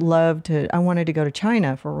sort of I wanted to go to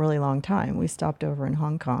China for a really long time. We stopped over in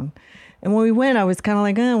Hong Kong. And when we went, I was kind of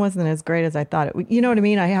like, it wasn't as great as I thought it would. You know what I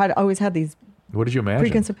mean? I always had these. What did you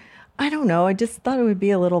imagine? I don't know. I just thought it would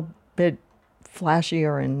be a little bit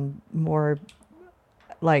flashier and more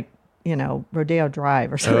like, Rodeo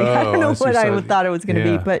Drive or something. I don't know what I thought it was going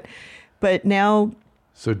to be. But now.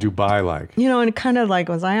 So Dubai, like, and it kind of like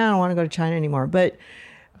was I don't want to go to China anymore. But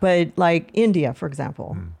like India, for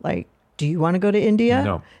example, like, do you want to go to India?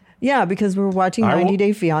 No. Yeah, because we're watching 90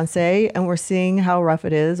 Day Fiance and we're seeing how rough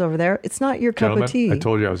it is over there. It's not your cup of tea. I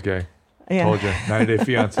told you I was gay. Yeah. Told you 90 Day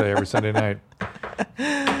Fiance every Sunday night.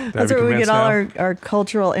 That's where we get all our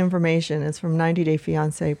cultural information is from 90 Day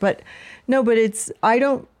Fiance. But no, but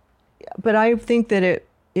I think that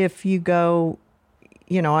if you go,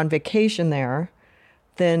 on vacation there,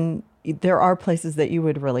 then there are places that you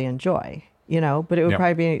would really enjoy, but it would Yeah.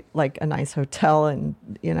 probably be like a nice hotel and,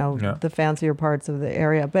 Yeah. the fancier parts of the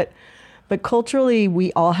area. But culturally,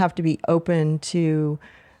 we all have to be open to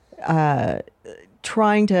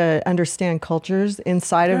trying to understand cultures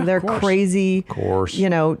inside Yeah, of their of course. crazy, Of course.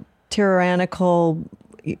 tyrannical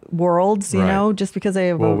worlds, Right. just because they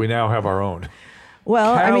have Well, we now have our own.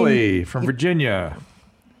 well, Callie from Virginia.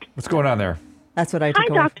 What's going on there? that's what I Hi, took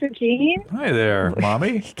away. Dr. Jean. Hi there,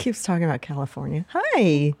 mommy. He keeps talking about California.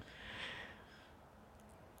 Hi.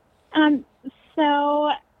 So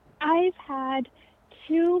I've had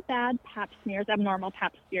 2 bad pap smears, abnormal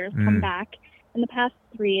pap smears, come back in the past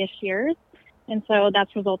 3-ish years. And so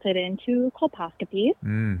that's resulted in 2 colposcopies.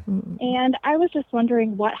 And I was just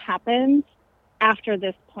wondering what happens after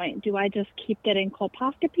this point. Do I just keep getting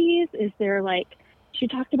colposcopies? Is there she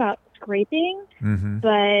talked about scraping,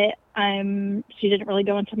 but she didn't really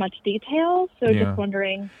go into much detail. So Yeah. just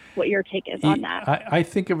wondering what your take is on that. I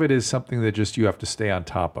think of it as something that just you have to stay on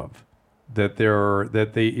top of.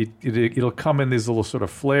 It'll come in these little sort of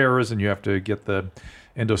flares, and you have to get the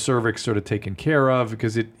endocervix sort of taken care of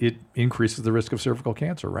because it increases the risk of cervical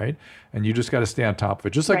cancer, right? And you just got to stay on top of it,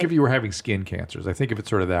 just like Right. if you were having skin cancers. I think of it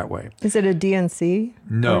sort of that way. Is it a DNC?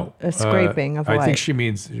 No, Or a scraping of I what? think you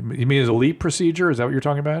mean as a LEAP procedure. Is that what you're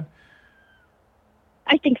talking about?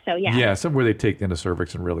 I think so, yeah. Yeah, somewhere they take the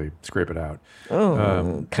endocervix and really scrape it out.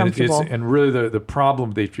 Oh, comfortable. And really the problem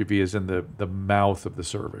with HPV is in the mouth of the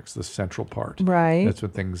cervix, the central part. Right. That's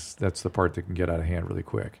the part that can get out of hand really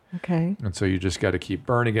quick. Okay. And so you just got to keep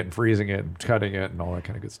burning it and freezing it and cutting it and all that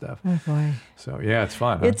kind of good stuff. Oh, boy. So, yeah, it's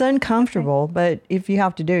fun. Huh? It's uncomfortable, but if you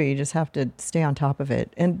have to do it, you just have to stay on top of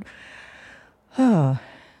it. And are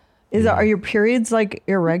your periods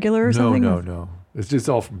irregular or something? No. It's just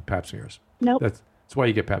all from pap smears. Nope. That's why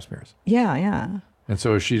you get pap smears. Yeah. And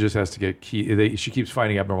so she just has to get she keeps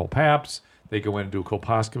finding abnormal paps. They go in and do a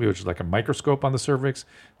colposcopy, which is like a microscope on the cervix.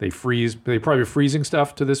 They probably freezing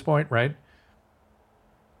stuff to this point, right?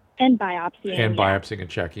 And biopsying. And biopsying and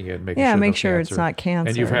checking it, and making Yeah, sure make no sure cancer. it's not cancer.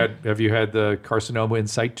 And have you had the carcinoma in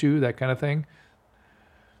situ, that kind of thing?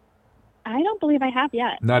 I don't believe I have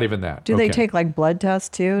yet. Not even that. Do they Okay. take blood tests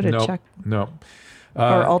too to Nope. check? No.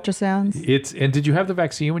 Or ultrasounds? And did you have the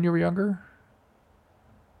vaccine when you were younger?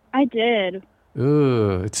 I did.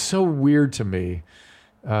 Ugh, it's so weird to me.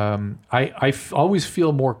 I always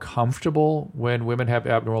feel more comfortable when women have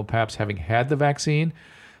abnormal paps having had the vaccine,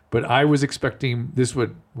 but I was expecting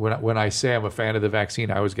when I say I'm a fan of the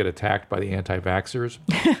vaccine, I always get attacked by the anti-vaxxers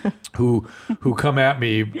who come at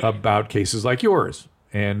me about cases like yours.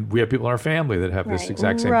 And we have people in our family that have this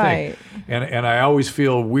exact same thing. And I always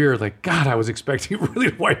feel weird, like, God, I was expecting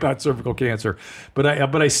really to wipe out cervical cancer. But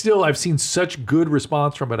I've seen such good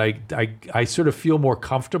response from it. I sort of feel more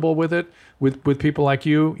comfortable with it with people like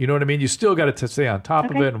you. You know what I mean? You still got to stay on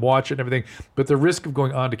top of it and watch it and everything. But the risk of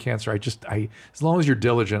going on to cancer, as long as you're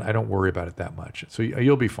diligent, I don't worry about it that much. So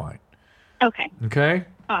you'll be fine. Okay. Okay?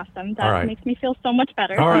 Awesome. All That right. makes me feel so much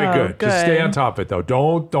better. All right, good. Just stay good. on top of it, though.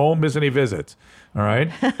 Don't miss any visits. All right?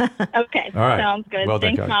 Okay. All right. Sounds good. Well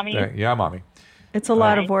done, Thanks, Kelly. Mommy. Yeah, Mommy. It's a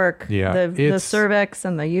lot of work. Yeah, The it's- cervix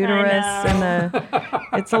and the uterus and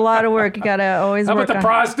it's a lot of work. You got to always How work about the on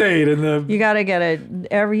prostate and the... You got to get it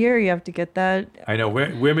every year. You have to get that. I know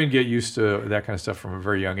women get used to that kind of stuff from a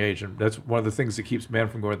very young age, and that's one of the things that keeps men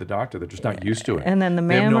from going to the doctor. They're just not used to it. And then the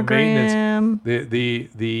They have no mammogram. maintenance.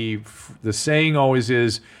 The saying always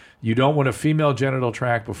is, you don't want a female genital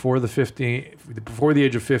tract before the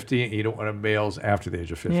age of 50, and you don't want a male's after the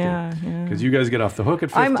age of 50. Yeah. Because you guys get off the hook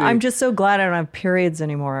at 50. I'm just so glad I don't have periods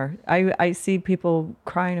anymore. I see people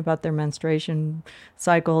crying about their menstruation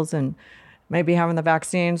cycles and maybe having the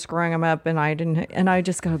vaccine screwing them up, and I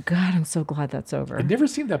just go, God, I'm so glad that's over. It never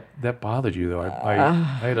seemed that bothered you, though. I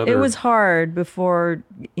had other... It was hard before,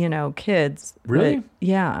 kids. Really? But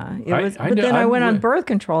yeah, it was. I But know- then I I'm went on re- birth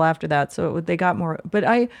control after that, so they got more. But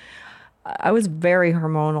I was very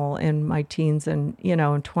hormonal in my teens and in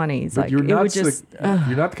 20s. But Like you're it not would just.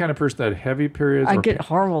 you're not the kind of person that had heavy periods. I or get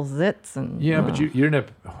horrible zits and. Yeah, but you didn't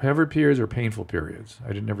have heavy periods or painful periods. I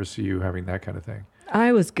didn't ever see you having that kind of thing.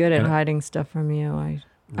 I was good at And- hiding stuff from you.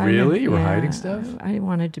 Really? You were yeah, hiding stuff? I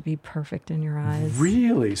wanted to be perfect in your eyes.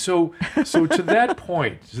 Really? So to that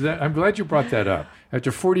point, I'm glad you brought that up.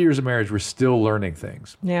 After 40 years of marriage, we're still learning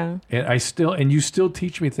things. Yeah. And you still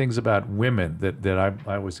teach me things about women that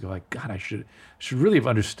I was like, God, I should really have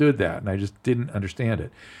understood that, and I just didn't understand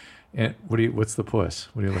it. And what's the puss?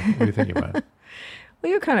 What are you thinking about? Well,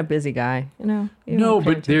 you're kind of busy guy, You No, don't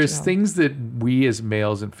pay but there's attention. things that we as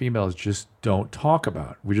males and females just don't talk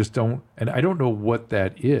about. We just don't, and I don't know what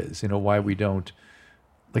that is. Why we don't.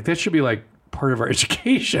 Like that should be like part of our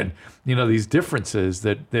education. These differences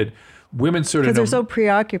that women sort of because know they're so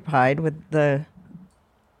preoccupied with the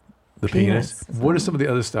penis. What are some of the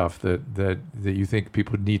other stuff that you think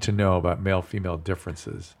people need to know about male-female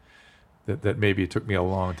differences that maybe it took me a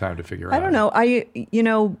long time to figure out? I don't know. I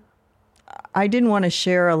didn't want to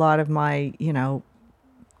share a lot of my,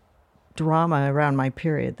 drama around my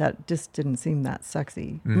period. That just didn't seem that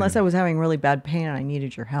sexy. Unless I was having really bad pain and I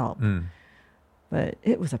needed your help. But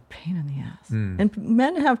it was a pain in the ass. And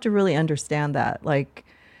men have to really understand that. Like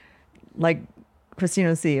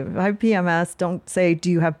Christina, see, if I have PMS, don't say,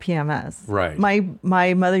 do you have PMS? Right.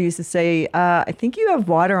 My mother used to say, I think you have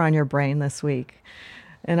water on your brain this week.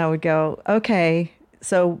 And I would go, okay.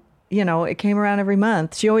 So, it came around every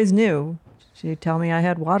month. She always knew. She'd tell me I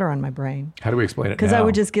had water on my brain. How do we explain it now? Because I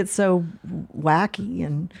would just get so wacky.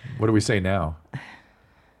 And what do we say now?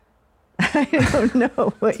 I don't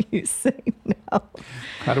know what you say now.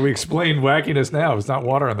 How do we explain wackiness now? It's not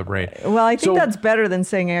water on the brain. Well, I think that's better than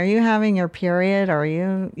saying, are you having your period? Are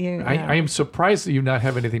you I am surprised that you not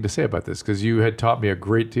have anything to say about this, because you had taught me a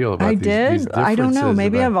great deal about these differences. I don't know.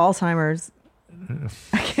 Maybe I have Alzheimer's.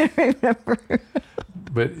 I can't remember.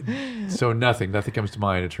 But so nothing comes to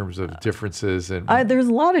mind in terms of differences. And there's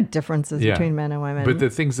a lot of differences between men and women. But the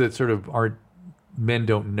things that sort of men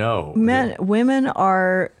don't know. Women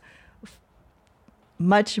are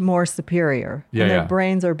much more superior. Yeah, and their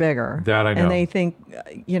brains are bigger. That I know. And they think,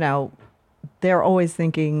 they're always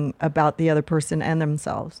thinking about the other person and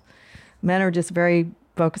themselves. Men are just very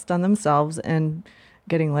focused on themselves and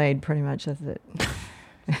getting laid, pretty much. That's it.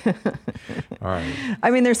 All right. I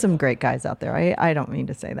mean, there's some great guys out there. I don't mean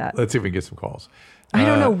to say that. Let's see if we can get some calls. I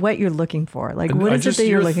don't know what you're looking for. Like, what is it that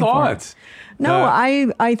you're looking thoughts. For? No,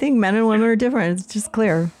 I think men and women are different. It's just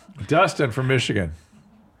clear. Dustin from Michigan.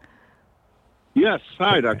 Yes.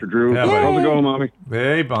 Hi, Dr. Drew. Yeah, how's it going, Mommy?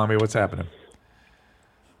 Hey, Mommy. What's happening?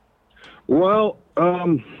 Well,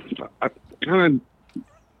 I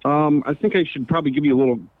think I should probably give you a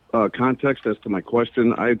little context as to my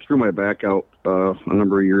question. I threw my back out a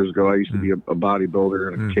number of years ago. I used to be a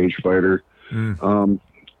bodybuilder and a cage fighter. And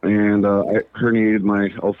I herniated my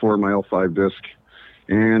L4 and my L5 disc.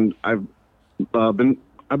 And I've been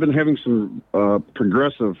having some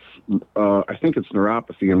progressive, I think it's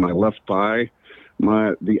neuropathy in my left thigh.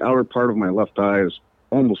 The outer part of my left eye is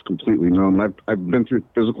almost completely numb. I've been through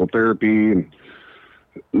physical therapy, and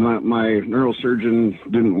my neurosurgeon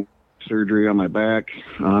didn't surgery on my back.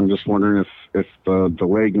 I'm just wondering if the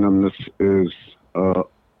leg numbness is a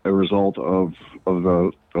result of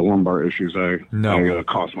the lumbar issues I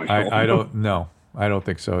caused myself. I don't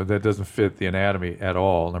think so. That doesn't fit the anatomy at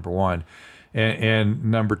all, number one.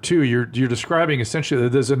 And number two, you're describing essentially that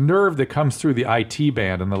there's a nerve that comes through the IT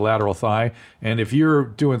band in the lateral thigh, and if you're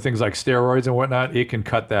doing things like steroids and whatnot, it can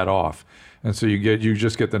cut that off, and so you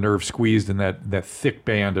just get the nerve squeezed in that thick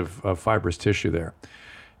band of fibrous tissue there,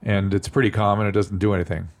 and it's pretty common. It doesn't do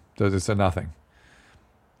anything. It's a nothing.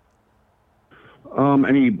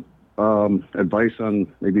 Any advice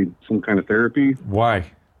on maybe some kind of therapy?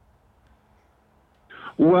 Why?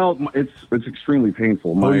 Well, it's extremely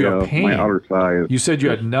painful. You have pain. My outer thigh. You said you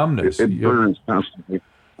had numbness. It burns constantly.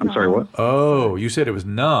 I'm sorry, what? Oh, you said it was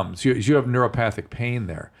numb. So you have neuropathic pain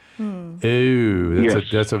there. Ooh,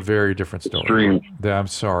 that's a very different story. Extreme. I'm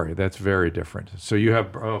sorry, that's very different. So you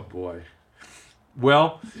have, oh boy.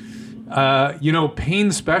 Well,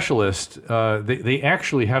 pain specialists, they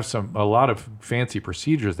actually have a lot of fancy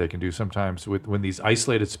procedures they can do sometimes when these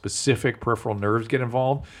isolated specific peripheral nerves get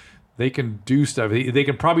involved. They can do stuff. They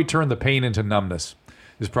can probably turn the pain into numbness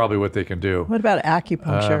is probably what they can do. What about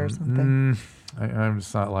acupuncture or something? I'm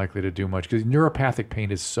just not likely to do much because neuropathic pain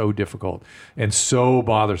is so difficult and so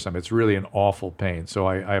bothersome. It's really an awful pain. So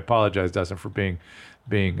I apologize, Dustin, for being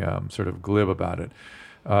sort of glib about it.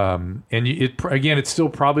 And it's still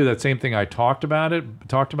probably that same thing I talked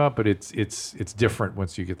about, but it's different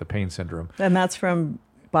once you get the pain syndrome. And that's from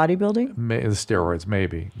bodybuilding? The steroids,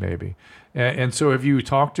 maybe. And so have you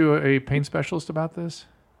talked to a pain specialist about this?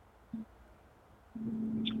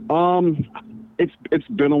 It's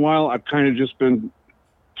been a while. I've kind of just been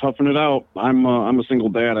toughing it out. I'm a single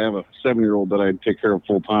dad. I have a 7-year-old that I take care of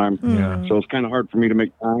full time. Yeah. So it's kind of hard for me to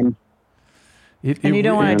make time. And you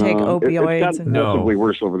don't want to take opioids. It's gotten possibly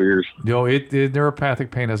worse over the years. No, neuropathic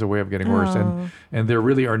pain has a way of getting worse, and there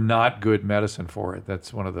really are not good medicine for it.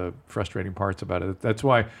 That's one of the frustrating parts about it. That's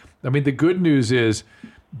why, the good news is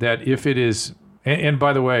that if it is, and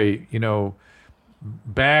by the way,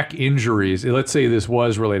 back injuries, let's say this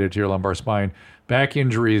was related to your lumbar spine, back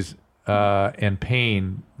injuries and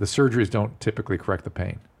pain, the surgeries don't typically correct the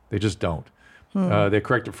pain. They just don't. They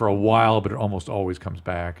correct it for a while, but it almost always comes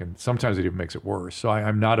back, and sometimes it even makes it worse. So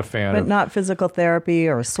I'm not a fan But of. not physical therapy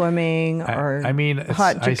or swimming or I mean,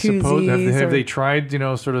 hot I suppose jacuzzis. have they tried,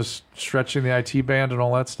 sort of stretching the IT band and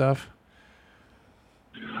all that stuff?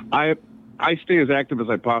 I stay as active as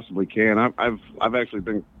I possibly can. I've actually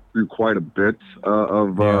been through quite a bit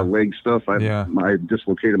of leg stuff. I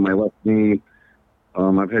dislocated my left knee.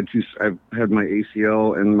 I've had my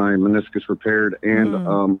ACL and my meniscus repaired, and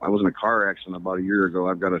I was in a car accident about a year ago.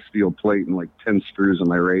 I've got a steel plate and like 10 screws in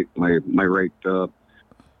my right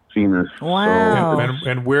femur. Wow. So,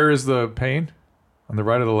 and where is the pain? On the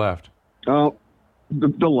right or the left? Oh,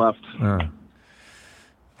 the left.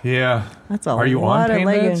 Yeah. That's a Are you lot on pain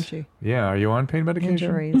of leg meds? injury. Yeah. Are you on pain medication?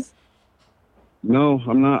 Injuries. No,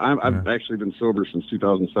 I'm not. I've actually been sober since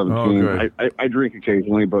 2017. Oh, good. I drink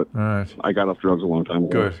occasionally, but All right. I got off drugs a long time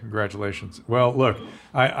ago. Good. Congratulations. Well, look,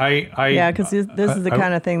 Yeah, because this is the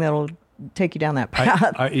kind of thing that'll take you down that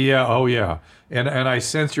path. And I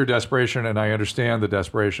sense your desperation, and I understand the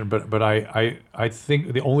desperation. But I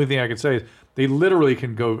think the only thing I can say is they literally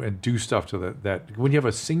can go and do stuff to that. When you have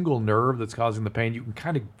a single nerve that's causing the pain, you can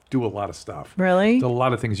kind of do a lot of stuff. Really? There's a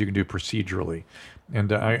lot of things you can do procedurally. And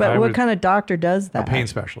But what kind of doctor does that? A pain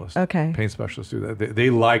specialist. Okay. Pain specialists do that. They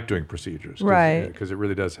like doing procedures, right? Because it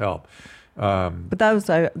really does help. But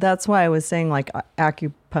that's why I was saying like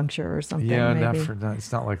acupuncture or something. Yeah, maybe.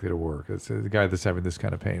 it's not likely to work. It's the guy that's having this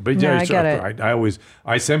kind of pain. But I get it.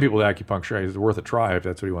 I send people to acupuncture. It's worth a try if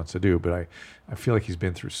that's what he wants to do. But I feel like he's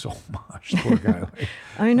been through so much. Poor guy.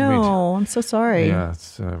 I know. I'm so sorry. Yeah,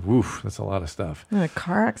 it's that's a lot of stuff. In a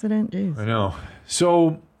car accident. Jeez. I know.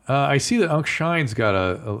 So I see that Unc Shine's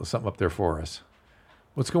got something up there for us.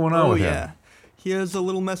 What's going on with him? He has a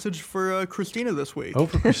little message for Christina this week. Oh,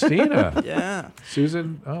 for Christina. Yeah.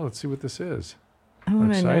 Susan, let's see what this is. I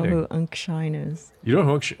want to know who Unc Shine is. You don't know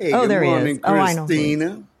who Unc Shine is? Hey, oh, there good morning, he is. Oh, I know.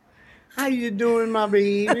 Christina. How you doing, my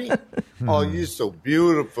baby? Oh, you're so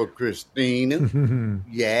beautiful, Christina.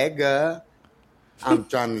 Yeah, girl. I'm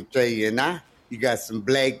trying to tell you now, you got some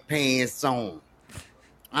black pants on.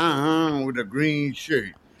 With a green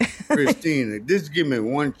shirt. Christina, just give me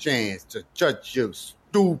one chance to touch your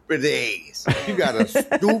stupid ass. You got a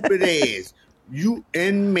stupid ass. You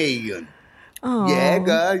and Megan. Oh. Yeah,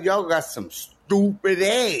 girl, y'all got some stupid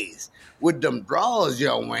ass with them drawers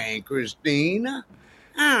y'all wearing, Christina.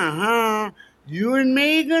 You and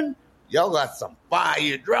Megan, y'all got some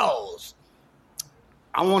fire drawers.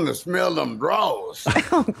 I want to smell them drawers.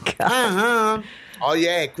 Oh, God. Oh,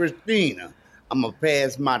 yeah, Christina. I'm going to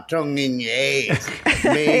pass my tongue in your ass.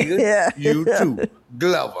 Megan, you too.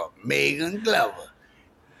 Glover, Megan Glover.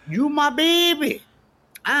 You my baby.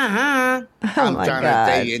 I'm trying to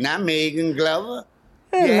tell you now, Megan Glover.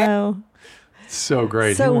 Hello. So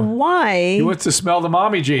great. So why? He wants to smell the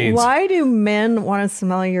mommy jeans. Why do men want to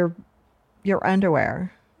smell your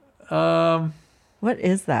underwear? What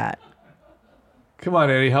is that? Come on,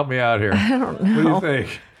 Eddie, help me out here. I don't know. What do you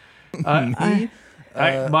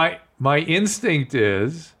think? My instinct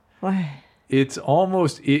is Why? it's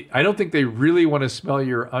almost. I don't think they really want to smell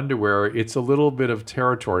your underwear. It's a little bit of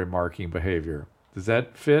territory marking behavior. Does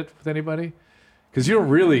that fit with anybody? Because you don't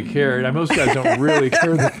really care. Most guys don't really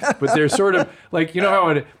care, but they're sort of like, you know how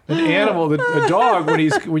an animal, a dog,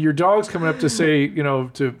 when your dog's coming up to say,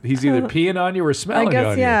 he's either peeing on you or smelling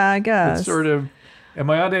on you. I guess. It's sort of. Am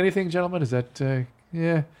I onto anything, gentlemen? Is that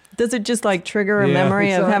yeah? Does it just like trigger a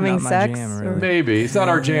memory of having sex? Jam, really. Maybe it's not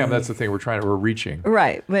our jam. That's the thing. We're reaching.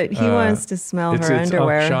 Right, but he wants to smell her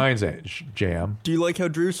underwear. It's Shine's jam. Do you like how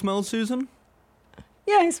Drew smells, Susan?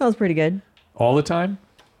 Yeah, he smells pretty good. All the time?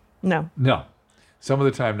 No. Some of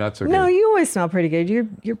the time, not so good. No, you always smell pretty good.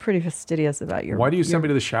 You're pretty fastidious about your. Why do you send me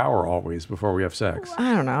to the shower always before we have sex?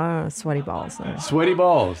 I don't know. Sweaty balls. Sweaty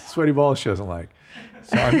balls. Sweaty balls she doesn't like.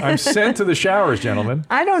 So I'm sent to the showers, gentlemen.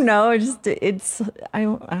 I don't know. I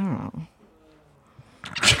don't know.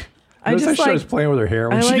 I just like playing with her hair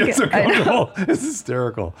when she gets uncomfortable. It's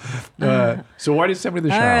hysterical. So why do you send me to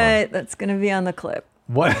the shower? All right, that's going to be on the clip.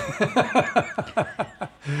 What?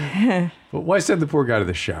 But why send the poor guy to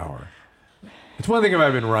the shower? It's one thing if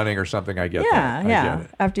I've been running or something. I get that. Yeah. I get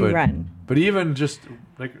it. After you run. But even just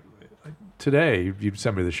like today, you'd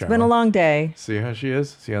send me to the shower. It's been a long day. See how she is?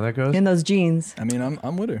 See how that goes? In those jeans. I mean,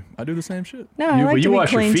 I'm with her. I do the same shit. No, I like to be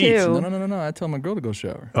clean too. No. I tell my girl to go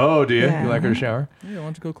shower. Oh, do you? Yeah. You like her to shower? Yeah, why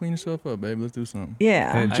don't you go clean yourself up, babe? Let's do something.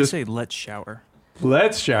 Yeah. And I say let's shower.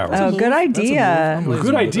 Let's shower. Oh, good idea.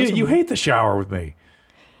 Good idea. You hate the shower with me.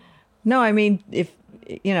 No, I mean, if,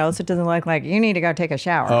 so it doesn't look like you need to go take a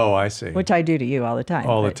shower. Oh, I see. Which I do to you all the time.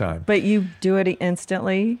 The time. But you do it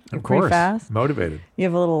instantly. Of pretty course. fast. Motivated. You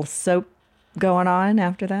have a little soap going on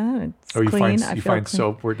after that. It's you clean. you find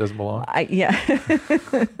soap where it doesn't belong? Yeah.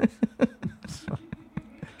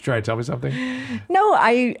 Trying to tell me something? No,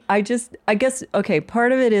 I guess, okay,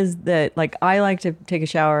 part of it is that, like, I like to take a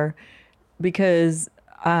shower because,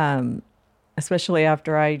 especially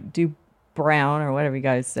after I do brown or whatever you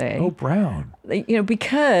guys say. Oh, brown.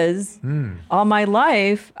 Because all my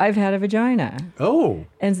life I've had a vagina. Oh.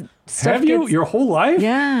 And have you? Your whole life?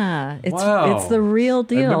 Yeah. Wow. It's the real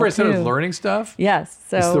deal. Remember I said I was too. learning stuff? Yes.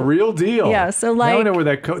 So it's the real deal. Yeah. So, like, now I know where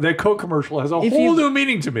that Coke commercial has a whole new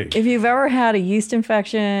meaning to me. If you've ever had a yeast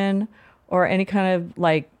infection or any kind of,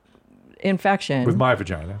 like, infection with my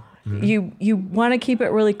vagina, you want to keep it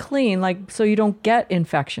really clean, like, so you don't get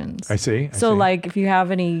infections. I see. Like, if you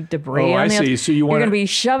have any debris on the outside, so you're going to be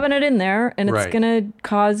shoving it in there, and it's going to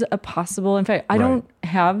cause a possible infection. I don't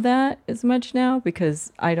have that as much now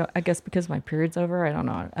because I guess because my period's over. I don't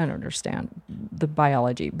know. I don't understand the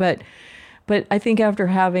biology, but I think after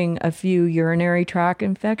having a few urinary tract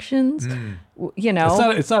infections,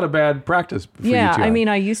 it's not a bad practice for you two. I mean,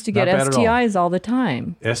 I used to get STIs all the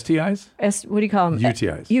time. STIs? What do you call them?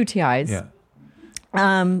 UTIs. UTIs.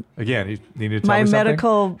 Yeah. Again, you need to tell my me something?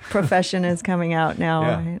 medical profession is coming out now.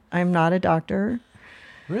 Yeah. I'm not a doctor.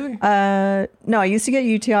 Really? No, I used to get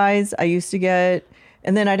UTIs.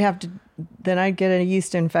 And then I'd get a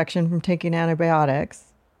yeast infection from taking antibiotics.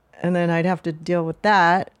 And then I'd have to deal with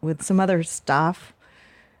that with some other stuff.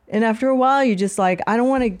 And after a while, you just like, I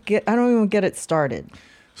don't even get it started.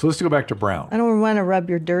 So let's go back to brown. I don't want to rub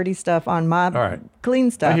your dirty stuff on my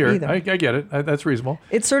clean stuff either. I get it. That's reasonable.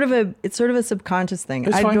 It's sort of a subconscious thing.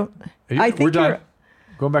 It's fine. We're done.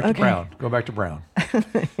 Going back to Okay. brown. Go back to brown.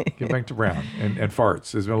 Get back to brown and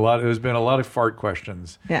farts. There's been a lot of fart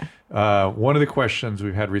questions. Yeah. One of the questions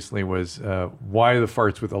we've had recently was why the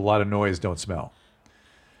farts with a lot of noise don't smell.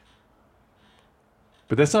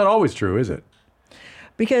 But that's not always true, is it?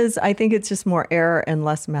 Because I think it's just more air and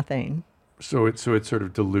less methane. So it's sort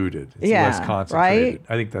of diluted. It's Yeah, less concentrated. right?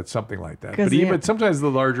 I think that's something like that. 'Cause, But sometimes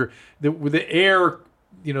with the air,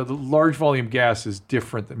 the large volume gas is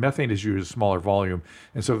different. Methane is usually a smaller volume,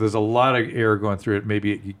 and so if there's a lot of air going through it,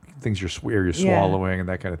 maybe things you're swallowing and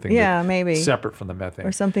that kind of thing. Yeah, maybe separate from the methane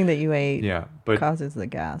or something that you ate. Yeah, causes the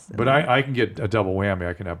gas. But I can get a double whammy.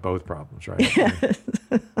 I can have both problems, right? Yes.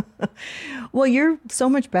 Well, you're so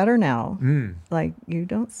much better now. Like, you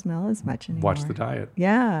don't smell as much anymore. Watch the diet.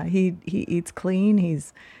 Yeah, he eats clean.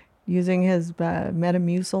 He's using his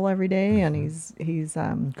Metamucil every day, and he's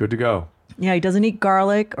good to go. Yeah, he doesn't eat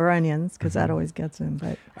garlic or onions because that always gets him.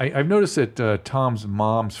 But I've noticed that Tom's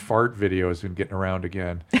mom's fart video has been getting around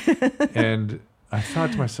again, and I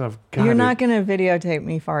thought to myself, God, you're not going to videotape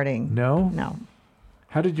me farting. No? No.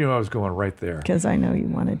 How did you know I was going right there? Because I know you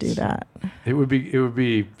want to do that. It would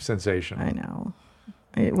be sensational. I know.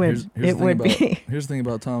 It would. Here's the thing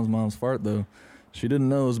about Tom's mom's fart, though. She didn't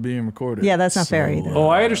know it was being recorded. Yeah, that's not fair either. Oh,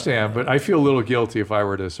 I understand, but I feel a little guilty if I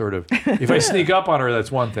were to if I sneak up on her,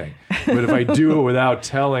 that's one thing. But if I do it without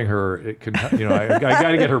telling her, it can, I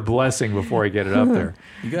got to get her blessing before I get it up there.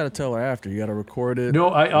 You got to tell her after. You got to record it. No,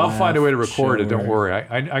 I'll find a way to record it. Don't worry.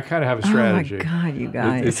 I kind of have a strategy. Oh my God, you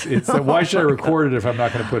guys! It's why should I record it if I'm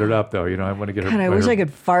not going to put it up though? I want to get her. God, I wish I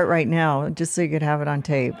could fart right now just so you could have it on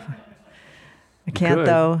tape. I can't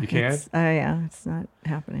though. You can't? It's not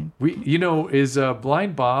happening. Is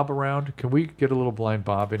Blind Bob around? Can we get a little Blind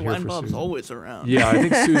Bob in here for Bob's Susan? always around. Yeah, I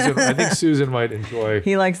think Susan might enjoy.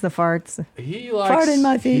 He likes the farts. He likes fart in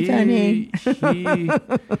my feet, honey.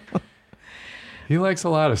 He likes a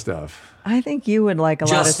lot of stuff. I think you would like a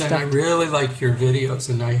lot of Justin, stuff. I really like your videos,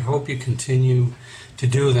 and I hope you continue to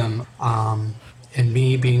do them. And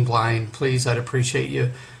me being blind, please, I'd appreciate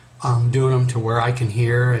you doing them to where I can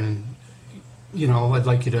hear, and I'd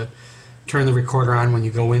like you to turn the recorder on when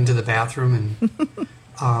you go into the bathroom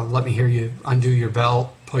and let me hear you undo your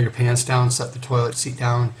belt, pull your pants down, set the toilet seat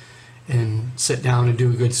down, and sit down and do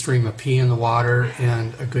a good stream of pee in the water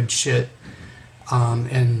and a good shit.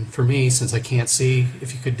 And for me, since I can't see,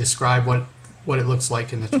 if you could describe what it looks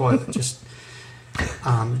like in the toilet, just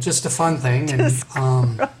a fun thing. And just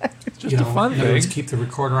a fun thing. Let's keep the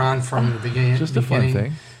recorder on from the beginning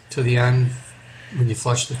to the end when you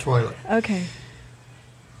flush the toilet. Okay.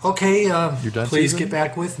 Okay, You're done, please Susan? get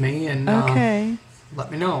back with me and Okay.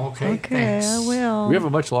 let me know, okay? Okay, Thanks. I will. We have a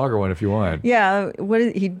much longer one if you want. Yeah.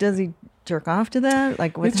 Does he jerk off to that?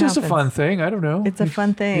 Like, what It's just a happens? fun thing. I don't know. It's a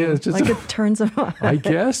fun thing. Yeah, it's just like it turns him on. I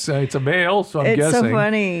guess it's a male, so I'm It's guessing. so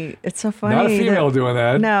funny. It's so funny. Not a female doing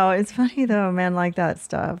that. No, it's funny though. Men like that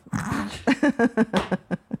stuff.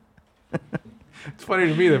 It's funny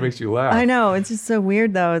to me. That makes you laugh. I know. It's just so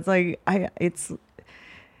weird though. It's like it's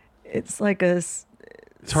like a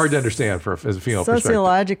It's hard to understand as a female perspective.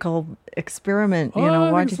 Sociological experiment, you know. I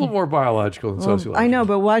think Watching it's a little more biological than sociological. I know,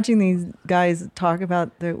 but watching these guys talk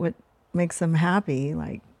about what makes them happy,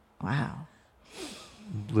 like, wow.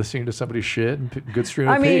 Listening to somebody shit and good stream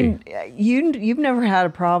of pee. mean, you've never had a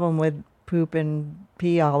problem with poop and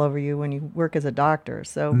pee all over you when you work as a doctor.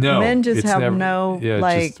 So no, men just have never, no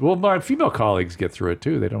like. well, my female colleagues get through it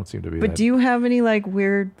too. They don't seem to be. But do you have any like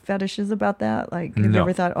weird fetishes about that? Like, have you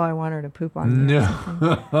ever thought, oh, I want her to poop on me?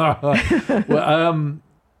 No. Well,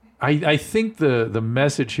 I think the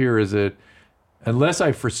message here is that unless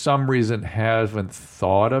I for some reason haven't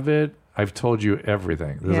thought of it, I've told you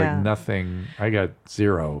everything. There's like nothing. I got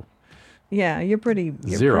zero. Yeah, you're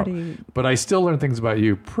zero. Pretty... But I still learn things about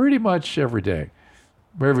you pretty much every day.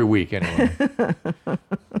 Every week, anyway.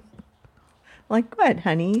 Like what,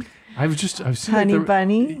 honey? I've seen honey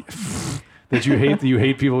bunny. That you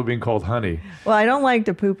hate people being called honey. Well, I don't like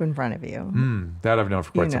to poop in front of you. That I've known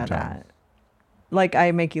for quite some time. That. Like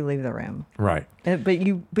I make you leave the room. Right. But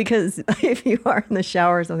because if you are in the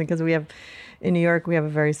shower or something, because in New York we have a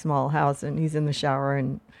very small house and he's in the shower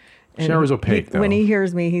and shower's opaque though. When he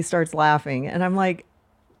hears me, he starts laughing, and I'm like,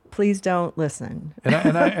 please don't listen.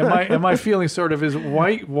 And my feeling sort of is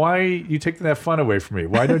why you taking that fun away from me?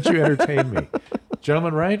 Why don't you entertain me,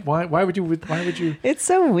 gentlemen? Right? Why would you? It's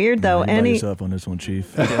so weird though. By yourself on this one, Chief.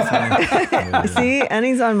 See, and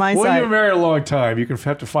he's on my side. Well, you've been married a long time. You can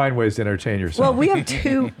have to find ways to entertain yourself. Well,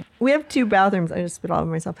 we have two bathrooms. I just spit all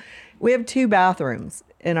over myself. We have two bathrooms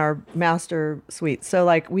in our master suite, so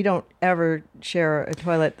like we don't ever share a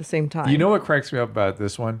toilet at the same time. You know what cracks me up about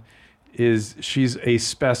this one? Is she's a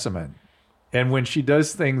specimen. And when she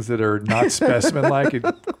does things that are not specimen-like, it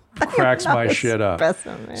cracks my shit up.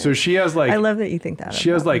 Specimen. So she has like... I love that you think that. She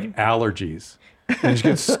has like allergies. And she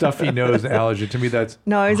gets stuffy nose and allergy. To me, that's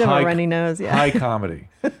no, I always have a runny nose, yeah. High comedy.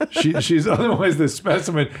 She's otherwise the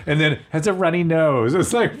specimen and then has a runny nose.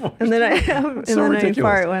 It's like... And then I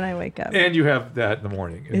fart when I wake up. And you have that in the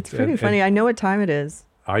morning. It's pretty funny. I know what time it is.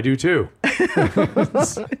 I do too.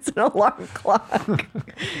 It's an alarm clock.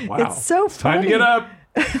 Wow. It's so funny. Time to get up.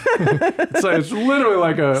 It's literally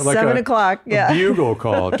like a 7 o'clock. Yeah. Bugle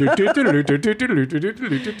call. Oh my Good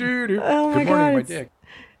morning, God, my dick.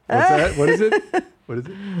 What's that? What is it?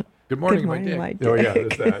 Good morning, my dick. Oh yeah,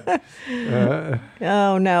 that's that.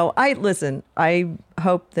 Oh no. I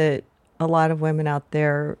hope that a lot of women out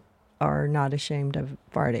there are not ashamed of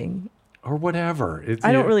farting. Or whatever.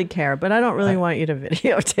 I don't really care, but I don't really want you to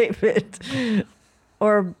videotape it.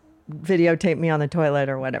 Or videotape me on the toilet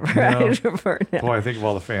or whatever. No. Boy, I think of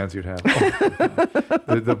all the fans you'd have.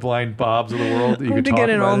 The blind Bobs of the world. That you could to talk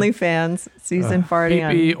get an about OnlyFans season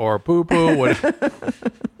farting pee-pee or poo-poo.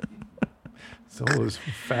 So it was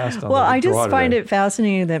fast on well, the I just find today. it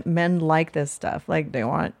fascinating that men like this stuff. Like they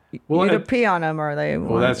want you to pee on them, or they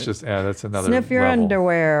want that's another sniff your level.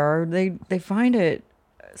 Underwear, or they find it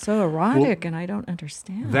so erotic, and I don't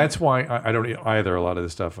understand. That's why I don't either. A lot of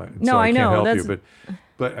this stuff. I know. can't help you,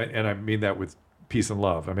 but and I mean that with peace and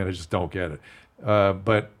love. I mean, I just don't get it.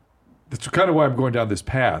 But that's kind of why I'm going down this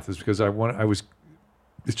path, is because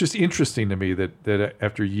it's just interesting to me that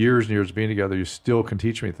after years and years of being together, you still can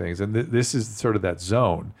teach me things. And this is sort of that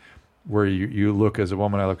zone where you look as a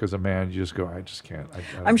woman, I look as a man, you just go, I just can't.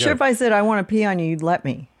 I'm sure if I said I want to pee on you, you'd let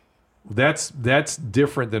me. That's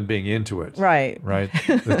different than being into it. Right.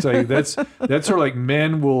 That's sort of like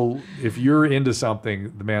men will, if you're into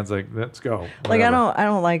something, the man's like, let's go. Whatever. Like I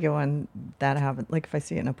don't like it when that happens. Like if I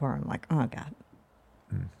see it in a porn, I'm like, oh God,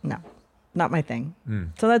 no, not my thing.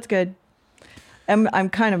 So that's good. I'm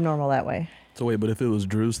kind of normal that way. So wait, but if it was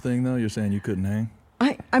Drew's thing though, you're saying you couldn't hang?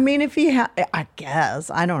 I mean, if he had, I guess,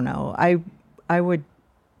 I don't know. I would,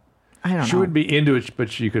 I don't know. She wouldn't be into it,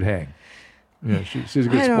 but she could hang. Yeah, she's a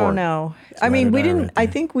good sport. I don't know. I mean, we didn't. I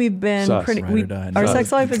think we've been our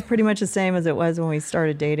sex life is pretty much the same as it was when we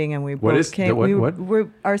started dating, and we both came.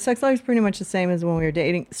 Our sex life is pretty much the same as when we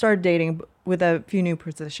were started dating, with a few new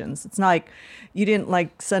positions. It's not like you didn't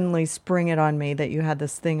like suddenly spring it on me that you had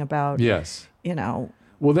this thing about. Yes. You know.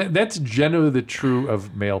 Well, that's generally the true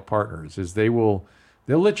of male partners. Is they'll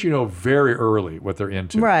let you know very early what they're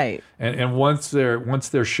into. Right. And once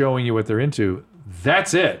they're showing you what they're into,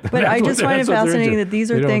 that's it. But I just find it fascinating that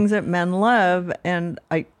these are things that men love, and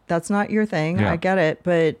that's not your thing. Yeah. I get it,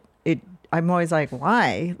 but I'm always like,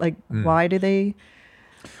 why? Like, why do they?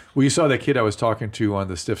 Well, you saw that kid I was talking to on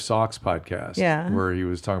the Stiff Socks podcast, where he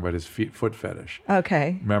was talking about his foot fetish.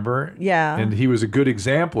 Okay. Remember? Yeah. And he was a good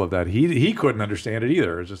example of that. He couldn't understand it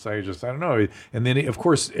either. It's just I don't know. And then of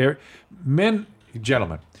course,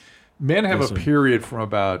 gentlemen, men have a period from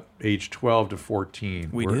about age 12 to 14.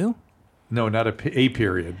 We do? No, not a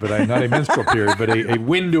period, but not a menstrual period, but a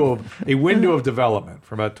window of development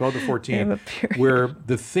from about 12 to 14, where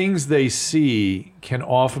the things they see can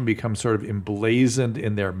often become sort of emblazoned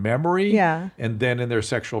in their memory, and then in their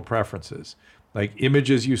sexual preferences, like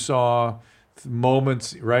images you saw,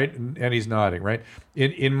 moments, right? And he's nodding, right?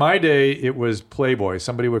 In my day, it was Playboy.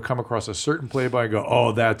 Somebody would come across a certain Playboy and go,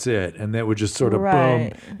 "Oh, that's it," and that would just sort of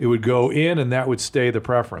boom. It would go in, and that would stay the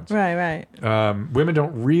preference. Right. Women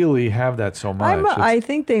don't really have that so much. I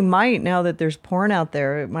think they might, now that there's porn out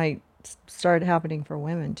there. It might start happening for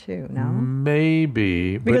women too. No,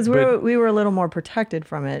 maybe because we were a little more protected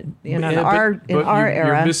from it. In our era,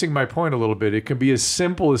 you're missing my point a little bit. It can be as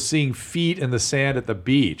simple as seeing feet in the sand at the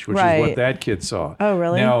beach, which is what that kid saw. Oh,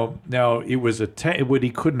 really? Now it was what he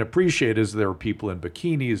couldn't appreciate is there were people in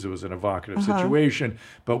bikinis. It was an evocative situation.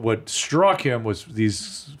 But what struck him was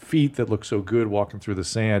these feet that looked so good walking through the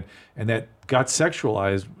sand, and that got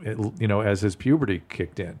sexualized, as his puberty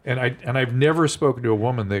kicked in. And I've never spoken to a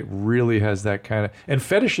woman that really has that kind of, and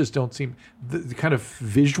fetishes don't seem, the kind of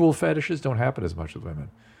visual fetishes don't happen as much with women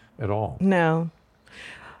at all. No.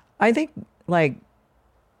 I think, but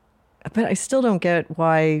I still don't get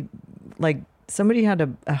why, somebody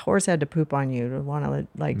a horse had to poop on you to want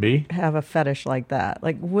to Me? have a fetish like that.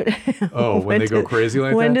 Like what? Oh, when they go crazy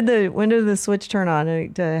like when that? When did the switch turn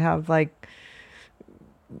on to have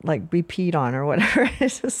be peed on or whatever?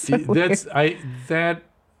 It's just so weird.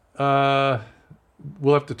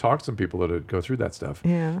 We'll have to talk to some people that go through that stuff.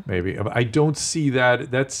 Yeah. Maybe. I don't see that.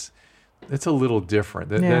 That's a little different.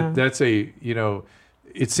 That's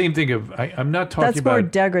it's same thing of, I'm not talking about. That's more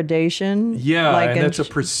degradation. Yeah, and that's a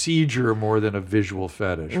procedure more than a visual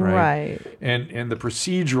fetish, right? Right. And the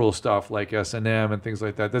procedural stuff like S&M and things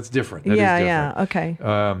like that, that's different. That is yeah, different.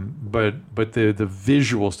 Yeah, okay. But the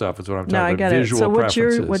visual stuff is what I'm talking about. I get visual it. So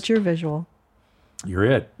preferences. what's your visual? You're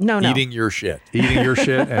it. No. Eating your shit. Eating your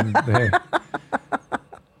shit and hey.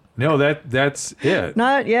 No, that's it.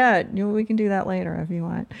 Not yet. We can do that later if you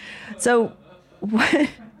want. So what?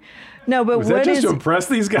 No, but was that just to impress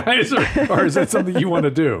these guys, or is that something you want to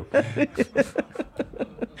do?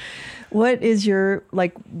 What is your,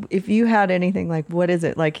 if you had anything, what is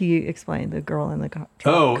it? Like he explained, the girl in the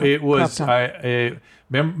it was, I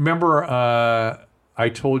remember I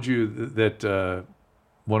told you that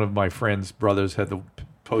one of my friend's brothers had the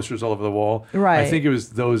posters all over the wall. Right. I think it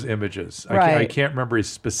was those images. Right. I can't remember a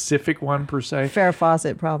specific one per se. Farrah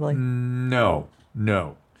Fawcett, probably. No.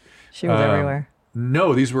 She was everywhere.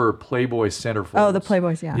 No, these were Playboy centerfolds. Oh, the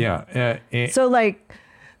Playboys, yeah. Yeah. So that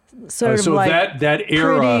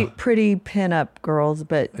era, pretty pinup girls,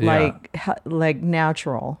 but like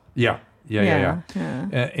natural. Yeah.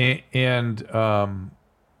 And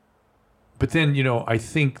but then I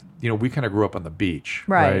think we kind of grew up on the beach,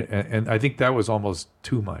 right? And I think that was almost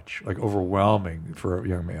too much, overwhelming for a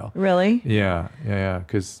young male. Really? Yeah.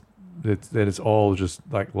 Because it's all just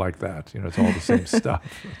like that. It's all the same stuff.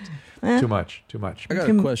 Too much. I got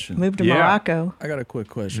a question. Move to Morocco. I got a quick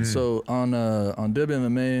question. So on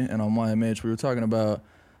WMMA and on YMH, we were talking about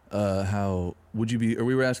how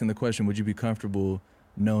we were asking the question, would you be comfortable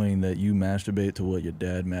knowing that you masturbate to what your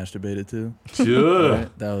dad masturbated to? Sure.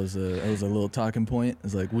 Right? That was a little talking point.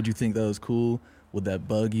 It's like, would you think that was cool? Would that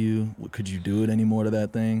bug you? Could you do it anymore to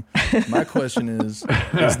that thing? My question is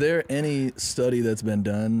there any study that's been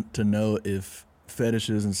done to know if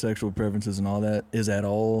fetishes and sexual preferences and all that is at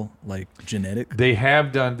all genetic? They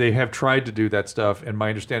have tried to do that stuff, and my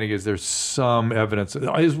understanding is there's some evidence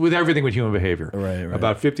with everything with human behavior. Right.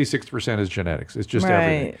 About 56% is genetics. It's just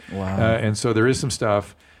everything. Wow. And so there is some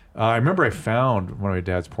stuff. I remember I found one of my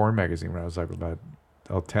dad's porn magazine when I was about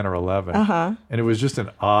 10 or 11. Uh-huh. And it was just an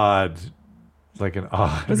odd.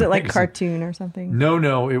 Was it like cartoon or something?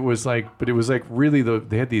 No. It was but it was really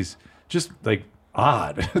they had these just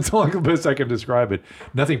odd. That's the best I can describe it.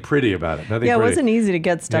 Nothing pretty about it. Nothing. Yeah, it pretty. wasn't easy to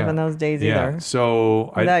get stuff in those days either. Yeah.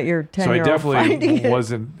 So your 10-year-old I definitely finding it.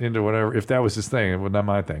 wasn't into whatever. If that was his thing, it was not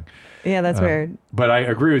my thing. Yeah, that's weird. But I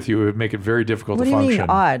agree with you. It would make it very difficult to function. What do you mean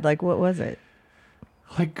odd? What was it?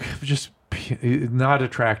 Just not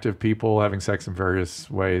attractive people having sex in various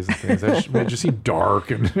ways and things. It just seemed dark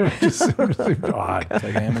and just seemed odd. It's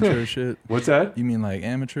like amateur shit. What's that? You mean like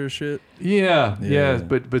amateur shit? Yeah.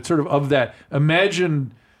 But sort of that.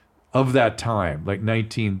 Imagine of that time, like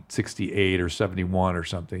 1968 or 71 or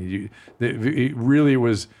something. It really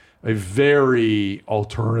was a very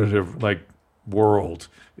alternative world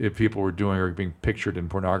if people were doing or being pictured in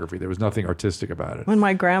pornography. There was nothing artistic about it. When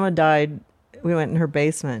my grandma died, we went in her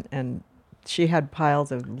basement and she had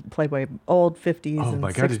piles of Playboy old 50s and 60s. Oh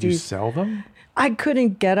my God, did you sell them? I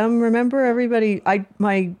couldn't get them. Remember, everybody,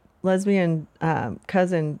 my lesbian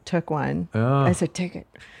cousin took one. Oh. I said, take it.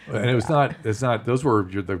 And it's not, those were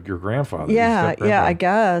your grandfather. Yeah, I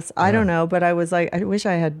guess. I don't know, but I was like, I wish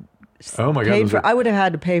I had paid for. I would have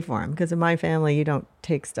had to pay for them because in my family, you don't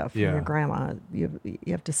take stuff from your grandma. You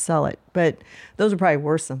have to sell it. But those would probably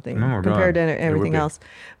worth something compared to everything else.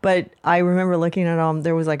 But I remember looking at them.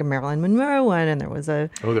 There was like a Marilyn Monroe one, and there was a,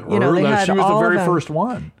 they had she was all the very of them. first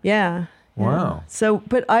one. Yeah. Wow. Yeah. So,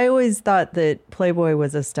 but I always thought that Playboy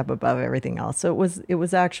was a step above everything else. So it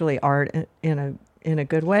was actually art in a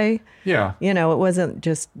good way. Yeah. It wasn't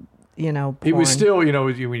just, porn. It was still,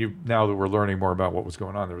 now that we're learning more about what was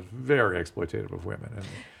going on, there was very exploitative of women.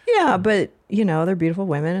 Yeah, but, they're beautiful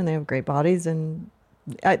women and they have great bodies. And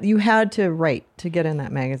you had to write to get in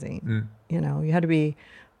that magazine. You had to be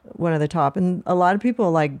one of the top. And a lot of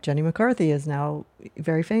people like Jenny McCarthy is now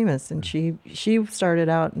very famous. And she started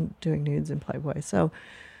out doing nudes in Playboy. So,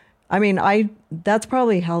 I mean, that's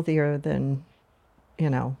probably healthier than,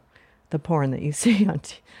 the porn that you see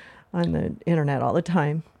on the internet all the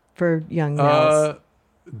time for young males.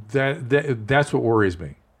 That's what worries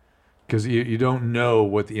me, because you don't know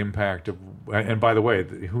what the impact of. And by the way,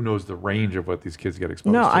 who knows the range of what these kids get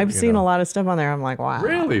exposed to? No, I've seen a lot of stuff on there. I'm like, wow.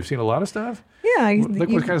 Really, you've seen a lot of stuff? Yeah. Like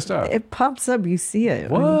what kind of stuff? It pops up. You see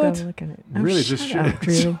it. What? When you go look at it. Oh, really, just shut up,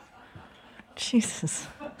 really. Jesus.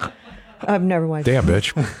 I've never watched. Damn,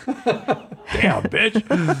 bitch. Damn,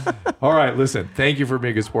 bitch. All right, listen. Thank you for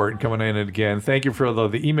being a sport and coming in. And again, thank you for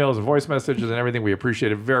the emails and voice messages and everything. We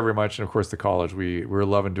appreciate it very, very much. And of course, the callers. We're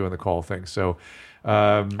loving doing the call thing. So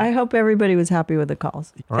I hope everybody was happy with the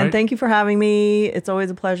calls. Right. And thank you for having me. It's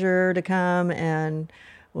always a pleasure to come, and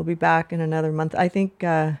we'll be back in another month. I think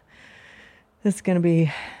this is going to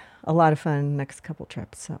be a lot of fun next couple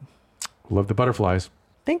trips. So love the butterflies.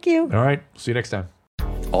 Thank you. All right. See you next time.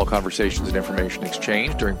 All conversations and information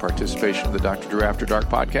exchanged during participation in the Dr. Drew After Dark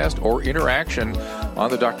podcast or interaction on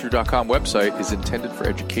the drdrew.com website is intended for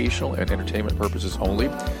educational and entertainment purposes only.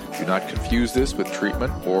 Do not confuse this with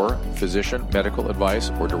treatment or physician medical advice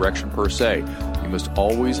or direction per se. You must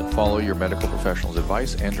always follow your medical professional's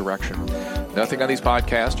advice and direction. Nothing on these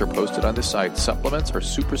podcasts or posted on this site supplements or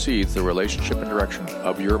supersedes the relationship and direction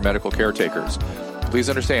of your medical caretakers. Please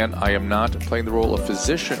understand, I am not playing the role of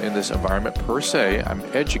physician in this environment per se. I'm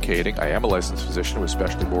educating. I am a licensed physician with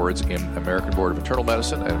specialty boards in American Board of Internal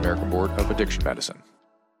Medicine and American Board of Addiction Medicine.